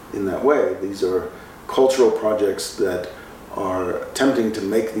teeter-totter in that way. These are cultural projects that are attempting to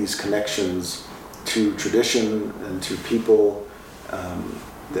make these connections to tradition and to people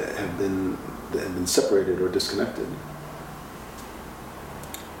that have been separated or disconnected.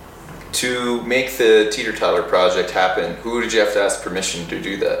 To make the teeter-totter project happen, who did you have to ask permission to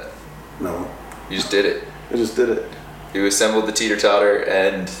do that? No. You just did it. I just did it. You assembled the teeter-totter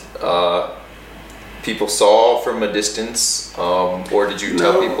and people saw from a distance, or did you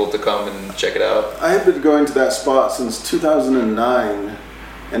tell people to come and check it out? I have been going to that spot since 2009,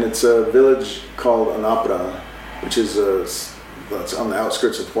 and it's a village called Anapra, which is that's on the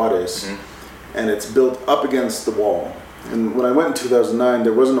outskirts of Juarez, and it's built up against the wall. And when I went in 2009,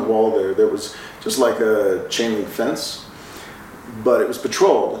 there wasn't a wall there. There was just like a chain link fence, but it was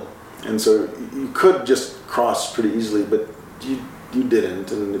patrolled. And so you could just cross pretty easily, but you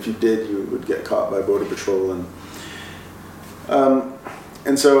didn't. And if you did, you would get caught by Border Patrol.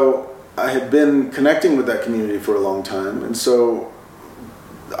 And so I had been connecting with that community for a long time. And so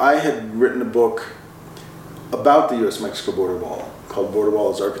I had written a book about the U.S.-Mexico border wall called Border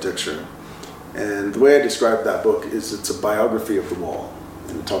Wall as Architecture. And the way I describe that book is it's a biography of the wall.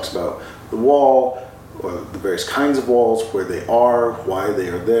 And it talks about the wall, or the various kinds of walls, where they are, why they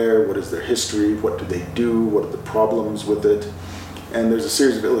are there, what is their history, what do they do, what are the problems with it. And there's a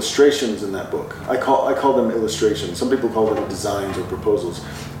series of illustrations in that book. I call them illustrations. Some people call them designs or proposals,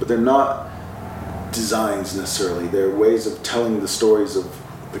 but they're not designs necessarily. They're ways of telling the stories of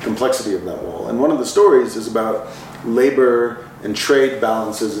the complexity of that wall. And one of the stories is about labor and trade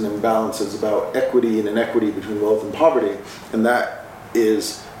balances and imbalances, about equity and inequity between wealth and poverty. And that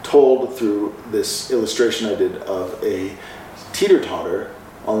is told through this illustration I did of a teeter-totter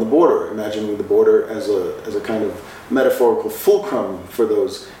on the border, imagining the border as a kind of metaphorical fulcrum for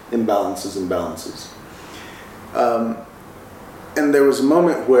those imbalances and balances. And there was a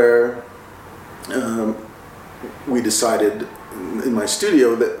moment where we decided in my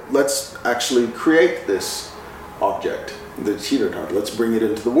studio that let's actually create this object, the teeter-totter. Let's bring it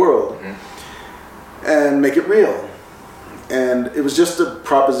into the world and make it real. And it was just a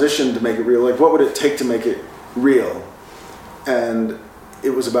proposition to make it real. Like, what would it take to make it real? And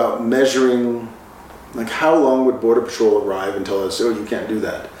it was about measuring, like, how long would Border Patrol arrive and tell us, oh, you can't do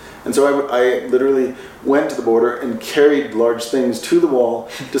that. And so I literally went to the border and carried large things to the wall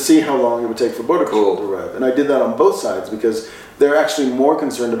to see how long it would take for Border Patrol to arrive. And I did that on both sides because they're actually more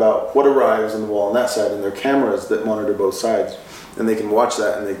concerned about what arrives on the wall on that side, and there are cameras that monitor both sides, and they can watch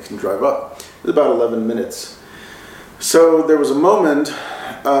that and they can drive up. It was about 11 minutes. So there was a moment,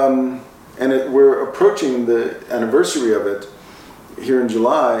 and we're approaching the anniversary of it here in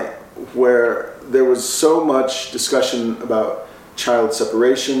July, where there was so much discussion about child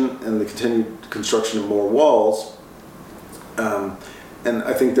separation and the continued construction of more walls. And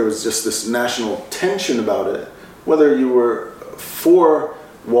I think there was just this national tension about it. Whether you were for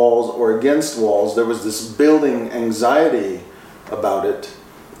walls or against walls, there was this building anxiety about it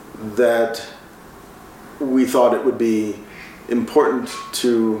that we thought it would be important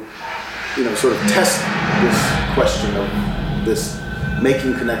to, sort of test this question of this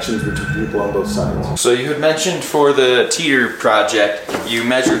making connections between people on both sides. So you had mentioned for the teeter project, you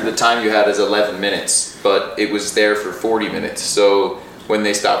measured the time you had as 11 minutes, but it was there for 40 minutes. So when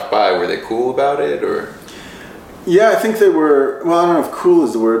they stopped by, were they cool about it, or? Yeah, I think they were, well, I don't know if cool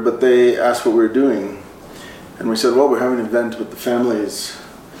is the word, but they asked what we were doing. And we said, well, we're having an event with the families.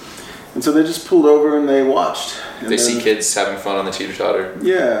 And so they just pulled over and they watched. And they see kids having fun on the teeter-totter.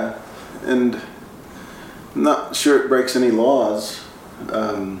 Yeah, and I'm not sure it breaks any laws.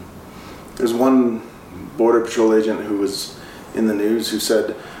 There's one Border Patrol agent who was in the news who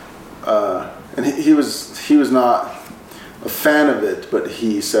said, and he was not a fan of it, but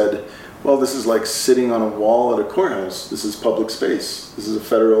he said, well, this is like sitting on a wall at a courthouse. This is public space. This is a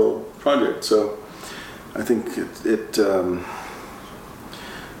federal project. So I think it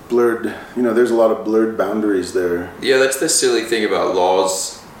blurred, there's a lot of blurred boundaries there. Yeah, that's the silly thing about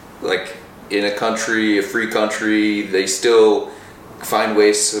laws. Like, in a country, a free country, they still find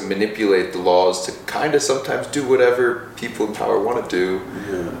ways to manipulate the laws to kind of sometimes do whatever people in power want to do.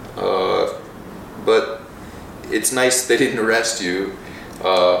 Yeah. But it's nice they didn't arrest you.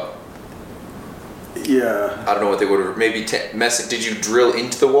 Yeah. I don't know what they would have. Maybe did you drill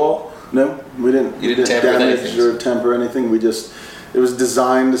into the wall? No, we didn't. You didn't tamper with damage anything. or temper anything. It was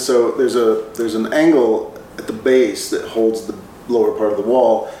designed so there's an angle at the base that holds the lower part of the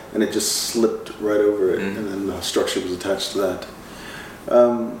wall, and it just slipped right over it, and then the structure was attached to that.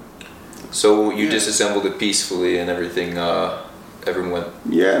 So you Yeah. disassembled it peacefully, and everything. Everyone went.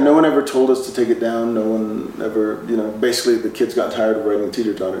 Yeah, no one ever told us to take it down. No one ever, basically the kids got tired of writing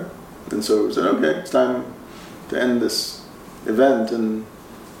teeter-totter. And so we said, okay, it's time to end this event. And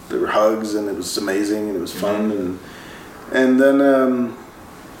there were hugs, and it was amazing, and it was fun. And then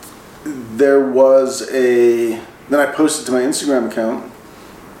there was then I posted to my Instagram account,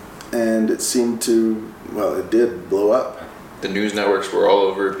 and it seemed to, well, it did blow up. The news networks were all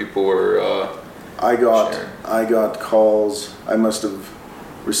over. People were. I Sharing. got calls. I must have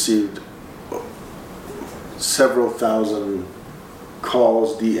received several thousand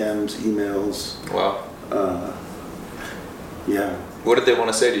calls, DMs, emails. Wow. Yeah. What did they want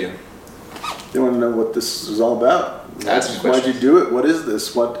to say to you? They want to know what this is all about. Ask them Why'd you do it? What is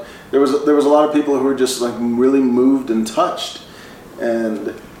this? There was a lot of people who were just like really moved and touched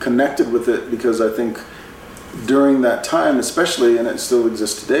and connected with it, because I think during that time, especially, and it still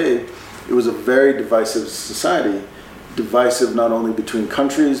exists today, it was a very divisive society. Divisive not only between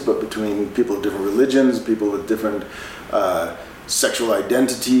countries, but between people of different religions, people with different sexual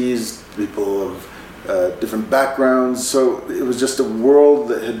identities, people of different backgrounds. So it was just a world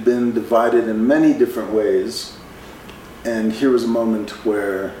that had been divided in many different ways. And here was a moment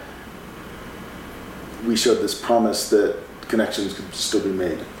where we showed this promise that connections could still be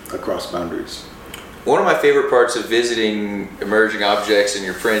made across boundaries. One of my favorite parts of visiting emerging objects and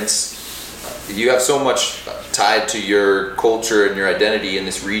your prints, you have so much tied to your culture and your identity in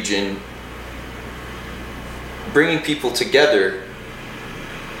this region. Bringing people together,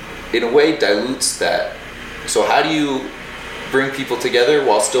 in a way, dilutes that. So how do you bring people together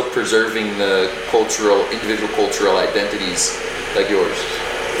while still preserving the individual cultural identities like yours?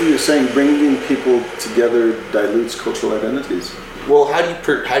 You're saying bringing people together dilutes cultural identities? Well,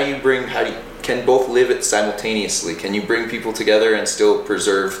 can both live it simultaneously? Can you bring people together and still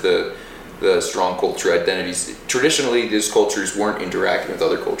preserve the strong cultural identities? Traditionally, these cultures weren't interacting with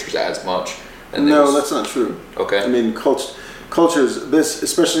other cultures as much. No, that's not true. Okay. I mean, cultures,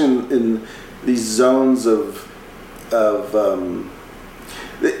 especially in these zones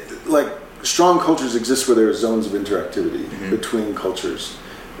like strong cultures exist where there are zones of interactivity between cultures.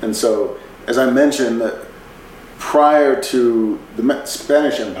 And so, as I mentioned, that prior to the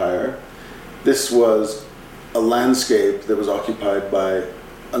Spanish Empire, this was a landscape that was occupied by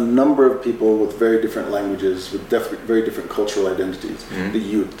a number of people with very different languages, with very different cultural identities. The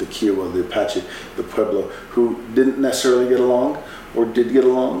Ute, the Kiowa, the Apache, the Pueblo, who didn't necessarily get along, or did get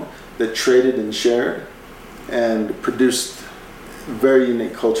along, that traded and shared, and produced very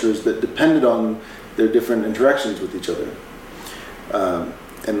unique cultures that depended on their different interactions with each other.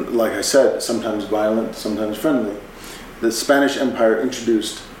 And like I said, sometimes violent, sometimes friendly. The Spanish Empire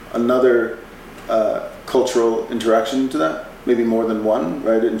introduced another cultural interaction to that, maybe more than one,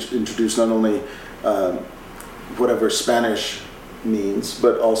 right? It introduced not only whatever Spanish means,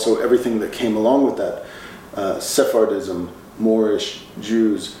 but also everything that came along with that. Sephardism, Moorish,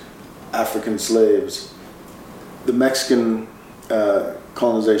 Jews, African slaves. The Mexican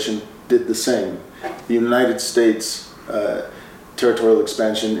colonization did the same. The United States territorial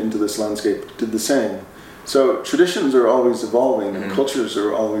expansion into this landscape did the same. So traditions are always evolving, and cultures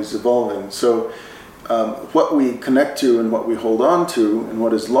are always evolving. So what we connect to and what we hold on to and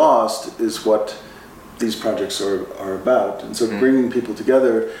what is lost is what these projects are about. And so bringing people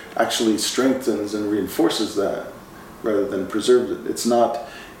together actually strengthens and reinforces that rather than preserves it. It's not,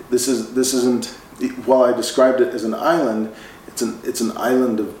 this isn't, while I described it as an island, it's an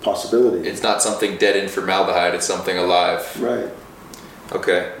island of possibility. It's not something dead in formaldehyde, it's something alive. Right.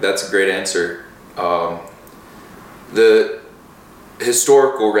 Okay, that's a great answer. The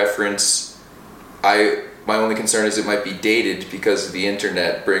historical reference, my only concern is it might be dated because the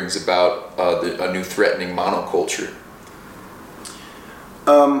internet brings about a new threatening monoculture.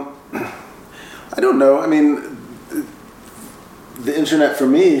 I don't know. I mean, the internet for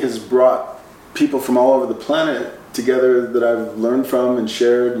me has brought people from all over the planet together that I've learned from and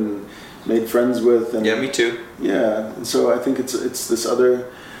shared and made friends with. And, yeah, me too. Yeah, and so I think it's this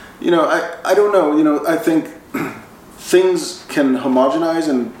other, I don't know, I think things can homogenize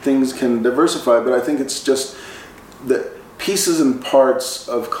and things can diversify, but I think it's just that pieces and parts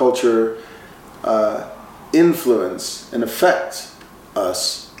of culture influence and affect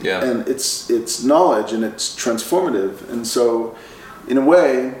us. Yeah. And it's knowledge and it's transformative. And so, in a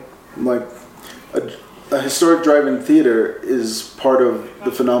way, like a historic drive-in theater is part of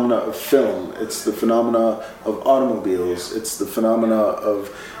the phenomena of film. It's the phenomena of automobiles. It's the phenomena of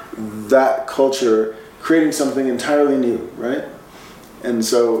that culture creating something entirely new, right? And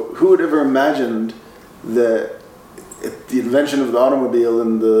so who would ever imagined that at the invention of the automobile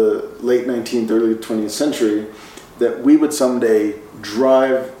in the late 19th, early 20th century, that we would someday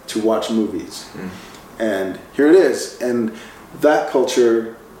drive to watch movies. And here it is. And that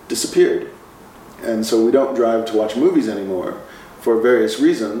culture disappeared. And so we don't drive to watch movies anymore for various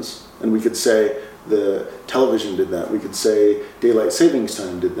reasons. And we could say the television did that. We could say daylight savings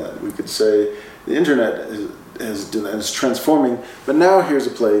time did that. We could say the internet is transforming. But now here's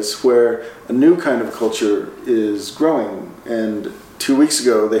a place where a new kind of culture is growing. And 2 weeks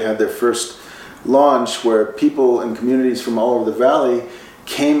ago they had their first launch where people and communities from all over the valley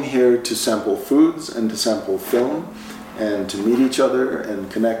came here to sample foods and to sample film and to meet each other and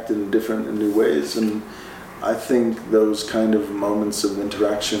connect in different and new ways. And I think those kind of moments of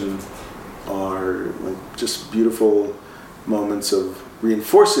interaction are like just beautiful moments of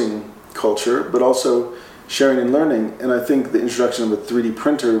reinforcing culture, but also sharing and learning. And I think the introduction of a 3D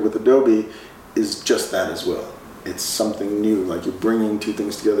printer with Adobe is just that as well. It's something new, like you're bringing two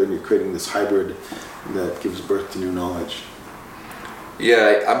things together and you're creating this hybrid that gives birth to new knowledge.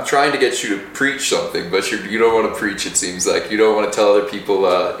 Yeah, I'm trying to get you to preach something, but you don't want to preach, it seems like. You don't want to tell other people,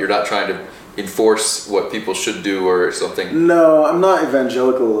 you're not trying to enforce what people should do or something. No, I'm not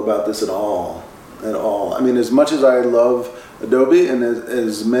evangelical about this at all. At all. I mean, as much as I love Adobe and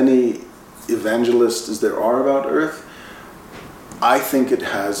as many evangelists as there are about Earth, I think it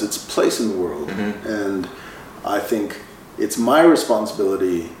has its place in the world. And I think it's my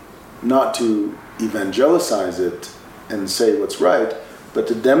responsibility not to evangelicize it and say what's right, but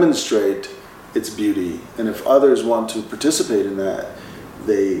to demonstrate its beauty. And if others want to participate in that,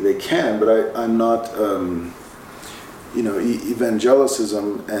 they can. But I'm not,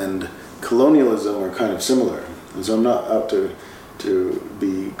 evangelicism and colonialism are kind of similar. And so I'm not out to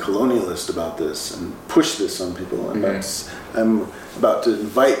be colonialist about this and push this on people. And I'm about to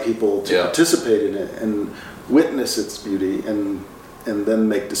invite people to participate in it and witness its beauty and then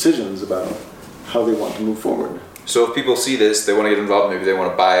make decisions about how they want to move forward. So if people see this, they want to get involved, maybe they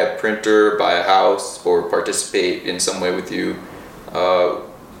want to buy a printer, buy a house, or participate in some way with you, how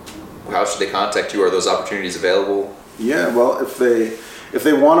should they contact you? Are those opportunities available? Yeah, well, if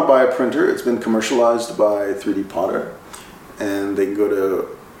they want to buy a printer, it's been commercialized by 3D Potter, and they can go to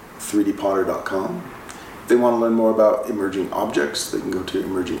 3dpotter.com. If they want to learn more about emerging objects, they can go to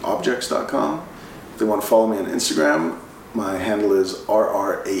emergingobjects.com. If they want to follow me on Instagram, my handle is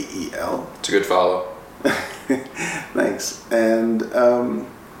RRAEL. It's a good follow. Thanks. And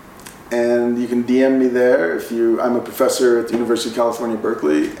you can DM me there I'm a professor at the University of California,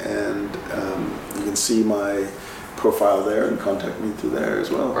 Berkeley, and you can see my profile there and contact me through there as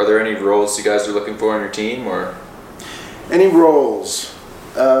well. Are there any roles you guys are looking for on your team, or? Any roles?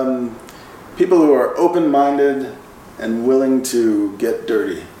 People who are open-minded and willing to get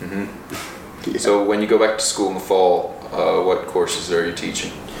dirty. Yeah. So when you go back to school in the fall, what courses are you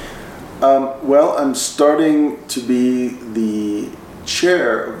teaching? Well, I'm starting to be the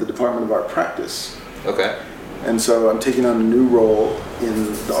chair of the Department of Art Practice. Okay. And so I'm taking on a new role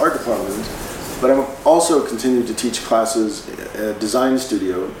in the art department, but I'm also continuing to teach classes at Design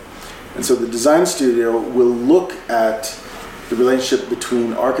Studio. And so the Design Studio will look at the relationship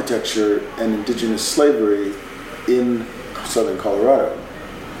between architecture and indigenous slavery in southern Colorado.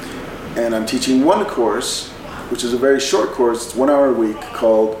 And I'm teaching one course, which is a very short course, it's 1 hour a week,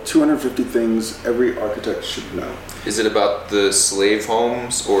 called 250 Things Every Architect Should Know. Is it about the slave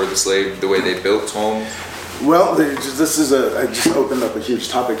homes or the way they built homes? Well, I just opened up a huge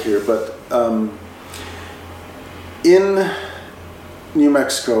topic here, but in New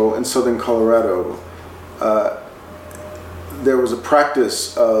Mexico and southern Colorado, there was a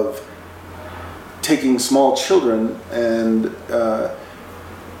practice of taking small children and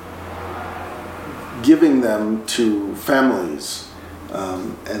giving them to families,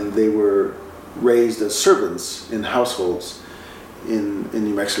 and they were raised as servants in households in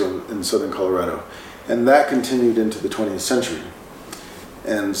New Mexico and southern Colorado. And that continued into the 20th century.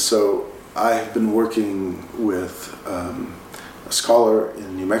 And so I have been working with a scholar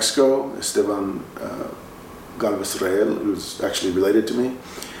in New Mexico, Esteban Galvez Rael, who's actually related to me,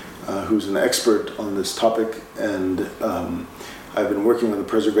 who's an expert on this topic. And I've been working on the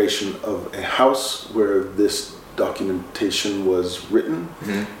preservation of a house where this documentation was written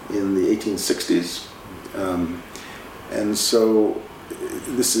in the 1860s. And so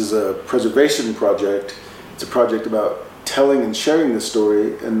this is a preservation project. It's a project about telling and sharing this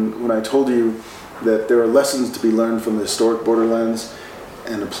story. And when I told you that there are lessons to be learned from the historic borderlands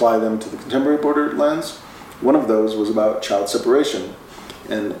and apply them to the contemporary borderlands. One of those was about child separation.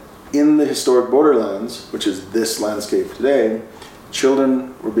 And in the historic borderlands, which is this landscape today,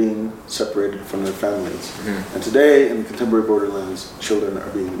 children were being separated from their families. Mm-hmm. And today, in the contemporary borderlands, children are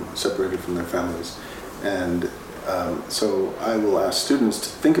being separated from their families. And so I will ask students to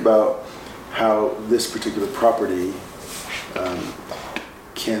think about how this particular property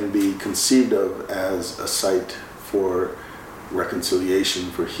can be conceived of as a site for reconciliation,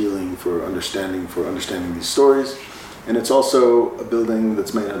 for healing, for understanding these stories. And it's also a building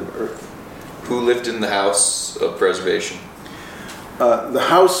that's made out of earth. Who lived in the house of preservation? The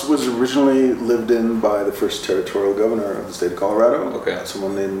house was originally lived in by the first territorial governor of the state of Colorado, okay.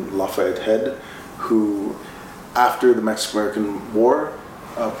 Someone named Lafayette Head, who, after the Mexican-American War,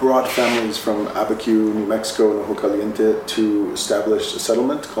 brought families from Abiquiu, New Mexico, and Ojo Caliente to establish a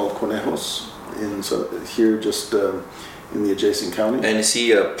settlement called Conejos, here just in the adjacent county. And is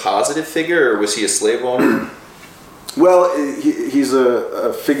he a positive figure, or was he a slave owner? Well, he's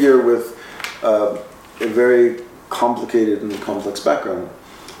a figure with a very complicated and complex background.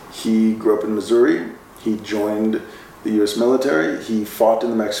 He grew up in Missouri. He joined the U.S. military. He fought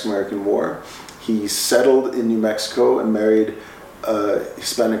in the Mexican-American War. He settled in New Mexico and married a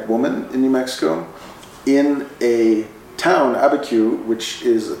Hispanic woman in New Mexico in a town, Abiquiu, which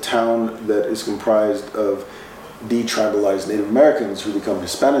is a town that is comprised of detribalized Native Americans who become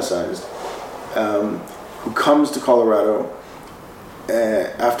Hispanicized, who comes to Colorado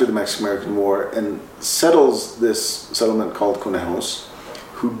after the Mexican-American War and settles this settlement called Conejos,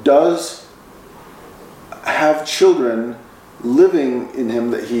 who does have children living in him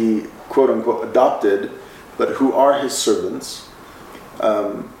that he quote-unquote adopted, but who are his servants.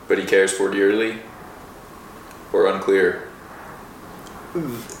 But he cares for dearly? Or unclear?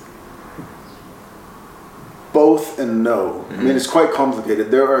 Both and no. Mm-hmm. I mean, it's quite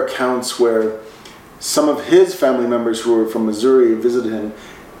complicated. There are accounts where some of his family members who are from Missouri visited him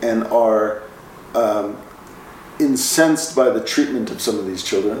and are incensed by the treatment of some of these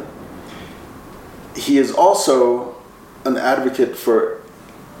children. He is also an advocate for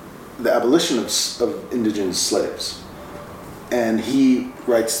the abolition of indigenous slaves. And he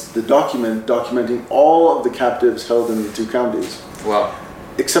writes the document documenting all of the captives held in the two counties. Wow.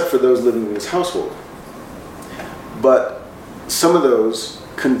 Except for those living in his household. But some of those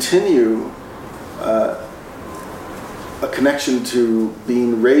continue a connection to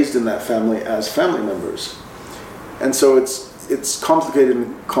being raised in that family as family members. And so it's complicated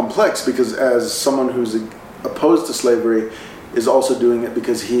and complex because as someone who's opposed to slavery is also doing it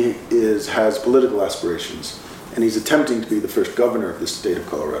because he has political aspirations. And he's attempting to be the first governor of the state of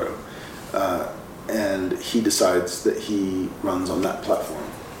Colorado. And he decides that he runs on that platform,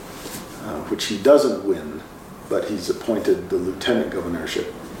 which he doesn't win, but he's appointed the lieutenant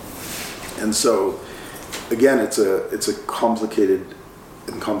governorship. And so, again, it's a complicated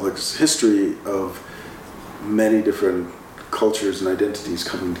and complex history of many different cultures and identities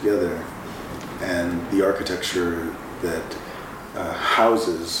coming together, and the architecture that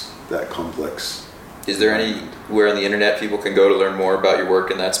houses that complex. Is there anywhere on the internet people can go to learn more about your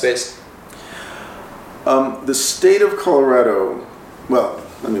work in that space? The state of Colorado, well,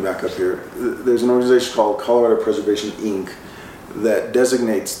 let me back up here. There's an organization called Colorado Preservation, Inc. that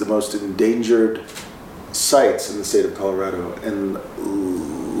designates the most endangered sites in the state of Colorado. And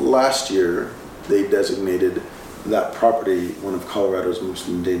last year, they designated that property one of Colorado's most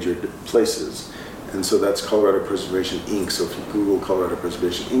endangered places. And so that's Colorado Preservation, Inc. So if you Google Colorado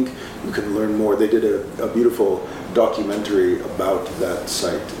Preservation, Inc., you can learn more. They did a beautiful documentary about that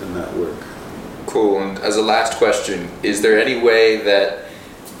site and that work. Cool. And as a last question, is there any way that,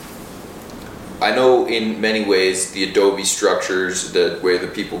 I know in many ways the adobe structures, the way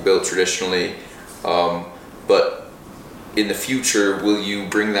that people built traditionally, but in the future, will you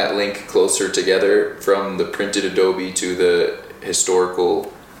bring that link closer together from the printed adobe to the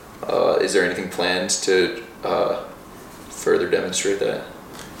historical? Is there anything planned to further demonstrate that?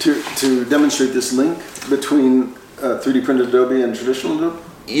 To demonstrate this link between 3D printed adobe and traditional adobe?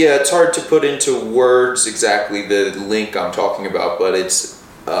 Yeah, it's hard to put into words exactly the link I'm talking about, but it's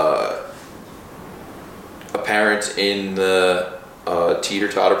apparent in the Teeter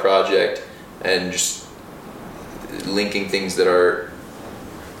Totter project, and just linking things that are,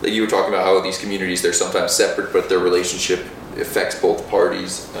 like you were talking about how these communities, they're sometimes separate, but their relationship affects both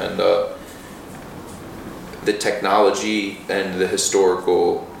parties, and the technology and the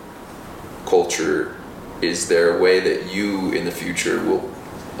historical culture. Is there a way that you in the future will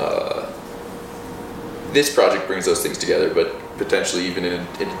this project brings those things together, but potentially even in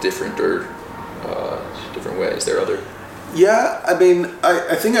a different or different way? Is there other? Yeah, I mean,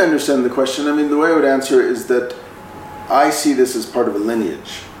 I think I understand the question. I mean, the way I would answer it is that I see this as part of a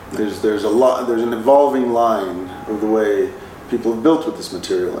lineage. There's an evolving line of the way people have built with this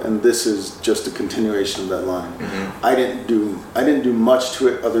material, and this is just a continuation of that line. Mm-hmm. I didn't do much to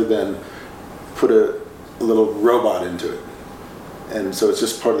it other than put a little robot into it. And so it's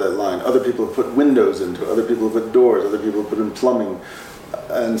just part of that line. Other people have put windows into it, other people have put doors, other people have put in plumbing.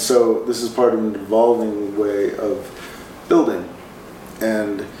 And so this is part of an evolving way of building.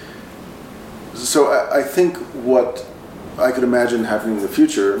 And so I think what I could imagine happening in the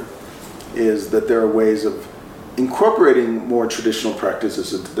future is that there are ways of incorporating more traditional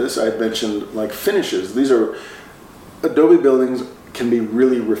practices into this. I had mentioned like finishes. These are, Adobe buildings can be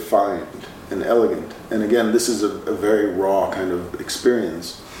really refined and elegant. And again, this is a very raw kind of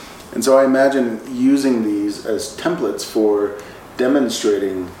experience. And so I imagine using these as templates for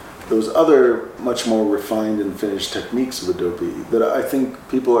demonstrating those other much more refined and finished techniques of Adobe that I think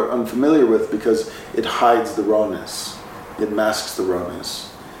people are unfamiliar with because it hides the rawness. It masks the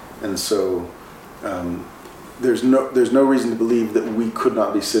rawness. And so there's no reason to believe that we could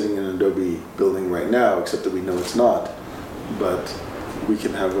not be sitting in an Adobe building right now, except that we know it's not. But we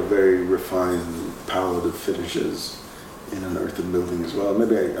can have a very refined palette of finishes in an earthen building as well.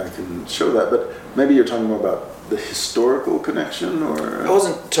 Maybe I can show that, but maybe you're talking more about the historical connection, or? I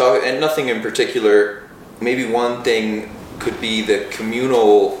wasn't talking, and nothing in particular. Maybe one thing could be the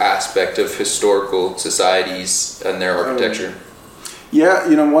communal aspect of historical societies and their architecture. Yeah,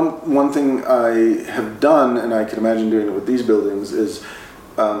 one thing I have done, and I can imagine doing it with these buildings, is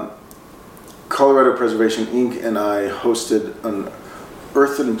Colorado Preservation Inc. and I hosted an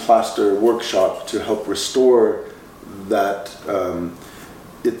earth and plaster workshop to help restore that.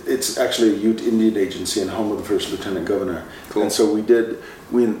 It's actually a Ute Indian agency and home of the first Lieutenant Governor. Cool. And so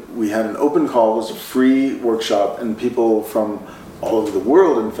we had an open call. It was a free workshop, and people from all over the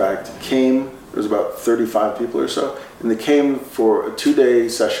world, in fact, came. There was about 35 people or so, and they came for a 2-day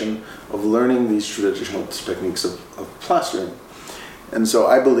session of learning these traditional techniques of plastering. And so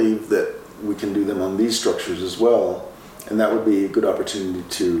I believe that we can do them on these structures as well, and that would be a good opportunity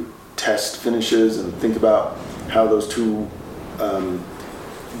to test finishes and think about how those two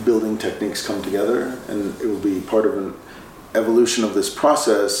building techniques come together, and it will be part of an evolution of this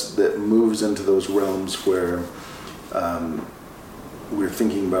process that moves into those realms where we're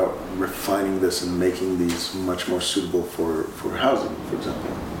thinking about refining this and making these much more suitable for housing, for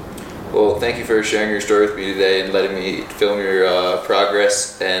example. Well, thank you for sharing your story with me today and letting me film your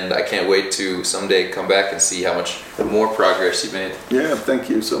progress, and I can't wait to someday come back and see how much more progress you made. Yeah, thank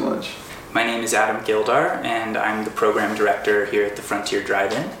you so much. My name is Adam Gildar, and I'm the program director here at the Frontier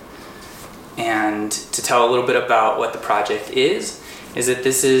Drive-In. And to tell a little bit about what the project is that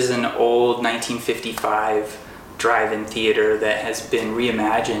this is an old 1955 drive-in theater that has been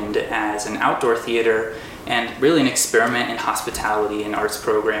reimagined as an outdoor theater and really an experiment in hospitality and arts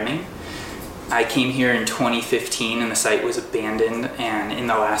programming. I came here in 2015 and the site was abandoned, and in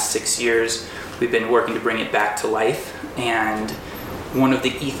the last 6 years we've been working to bring it back to life. And one of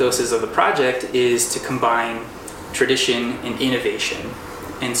the ethoses of the project is to combine tradition and innovation.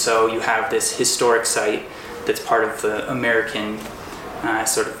 And so you have this historic site that's part of the American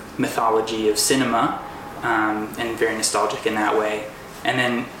sort of mythology of cinema, and very nostalgic in that way. And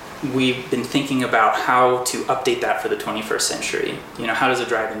then we've been thinking about how to update that for the 21st century. How does a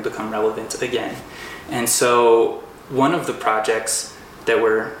drive-in become relevant again? And so one of the projects that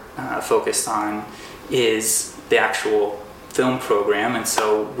we're focused on is the actual film program, and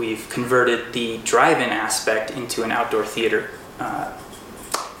so we've converted the drive-in aspect into an outdoor theater.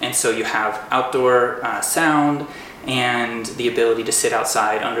 And so you have outdoor sound and the ability to sit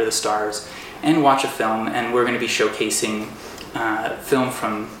outside under the stars and watch a film, and we're going to be showcasing film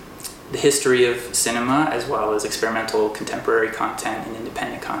from the history of cinema as well as experimental contemporary content and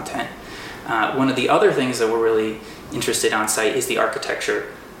independent content. One of the other things that we're really interested on site is the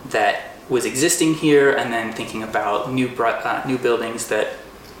architecture that was existing here, and then thinking about new buildings that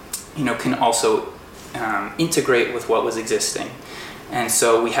can also integrate with what was existing. And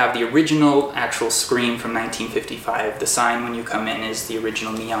so we have the original actual screen from 1955. The sign when you come in is the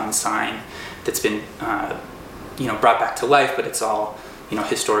original neon sign that's been brought back to life, but it's all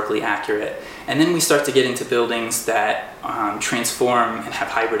historically accurate. And then we start to get into buildings that transform and have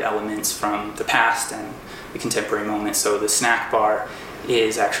hybrid elements from the past and the contemporary moment. So the snack bar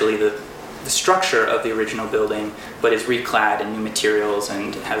is actually the structure of the original building, but is reclad in new materials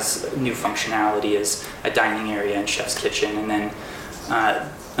and has new functionality as a dining area and chef's kitchen. And then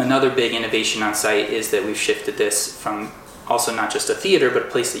another big innovation on site is that we've shifted this from also not just a theater, but a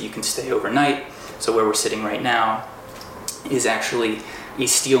place that you can stay overnight. So where we're sitting right now is actually a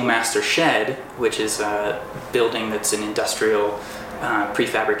Steelmaster shed, which is a building that's an industrial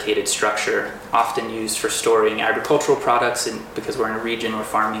prefabricated structure, often used for storing agricultural products, and because we're in a region where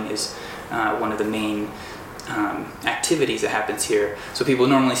farming is one of the main activities that happens here. So people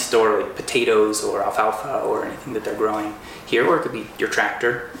normally store like potatoes or alfalfa or anything that they're growing here, or it could be your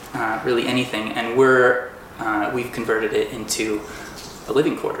tractor, really anything. And we've converted it into a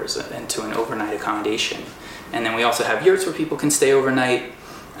living quarters, into an overnight accommodation. And then we also have yurts where people can stay overnight.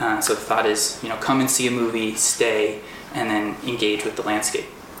 So the thought is, come and see a movie, stay, and then engage with the landscape.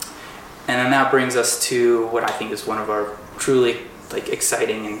 And then that brings us to what I think is one of our truly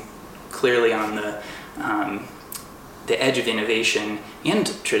exciting and clearly on the edge of innovation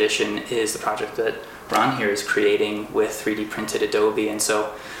and tradition is the project that Ron here is creating with 3D printed Adobe. And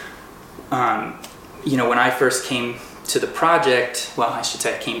so, when I first came to the project, I should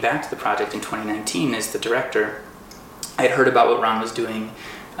say I came back to the project in 2019 as the director, I had heard about what Ron was doing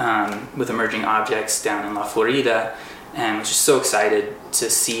with emerging objects down in La Florida, and was just so excited to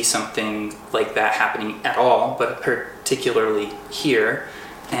see something like that happening at all, but particularly here,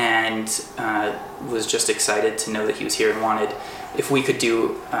 and was just excited to know that he was here and wanted, if we could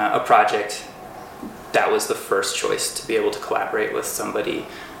do a project, that was the first choice, to be able to collaborate with somebody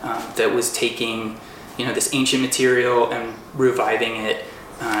that was taking this ancient material and reviving it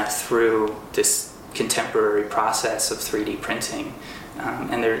through this contemporary process of 3D printing.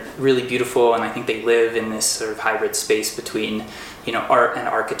 And they're really beautiful, and I think they live in this sort of hybrid space between art and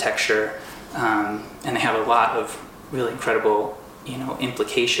architecture, and they have a lot of really incredible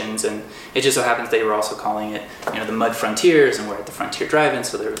implications. And it just so happens they were also calling it the Mud Frontiers, and we're at the Frontier Drive-In,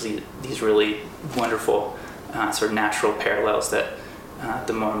 so there was these really wonderful sort of natural parallels that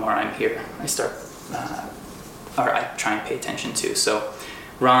the more and more I'm here I start or I try and pay attention to. So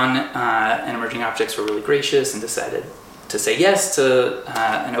Ron and Emerging Objects were really gracious and decided to say yes to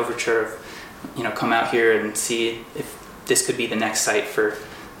an overture of come out here and see if this could be the next site for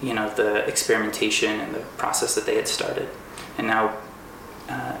the experimentation and the process that they had started. And now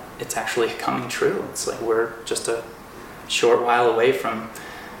it's actually coming true. It's like we're just a short while away from,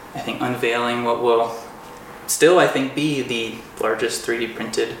 I think, unveiling what will still, I think, be the largest 3D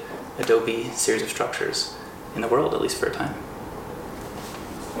printed Adobe series of structures in the world, at least for a time.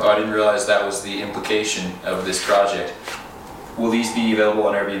 Well, I didn't realize that was the implication of this project. Will these be available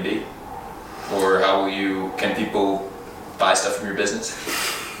on Airbnb? Or can people buy stuff from your business?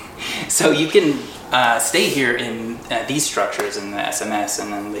 So you can stay here in these structures, in the SMS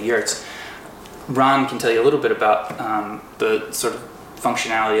and then the yurts. Ron can tell you a little bit about the sort of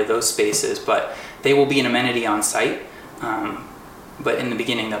functionality of those spaces, but they will be an amenity on site. But in the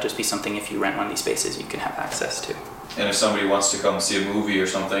beginning, they'll just be something, if you rent one of these spaces, you can have access to. And if somebody wants to come see a movie or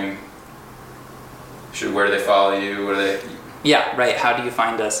something, where do they follow you? Yeah, right. How do you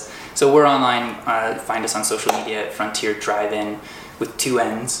find us? So we're online. Find us on social media at Frontier Drive-In with 2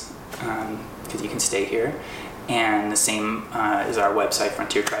 N's, because you can stay here. And the same is our website,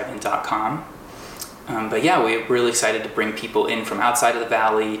 frontierdrivein.com. But yeah, we're really excited to bring people in from outside of the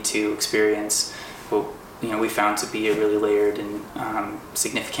valley to experience what we found to be a really layered and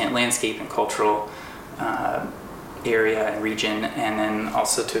significant landscape and cultural area and region, and then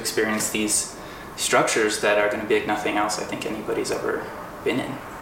also to experience these structures that are going to be like nothing else I think anybody's ever been in.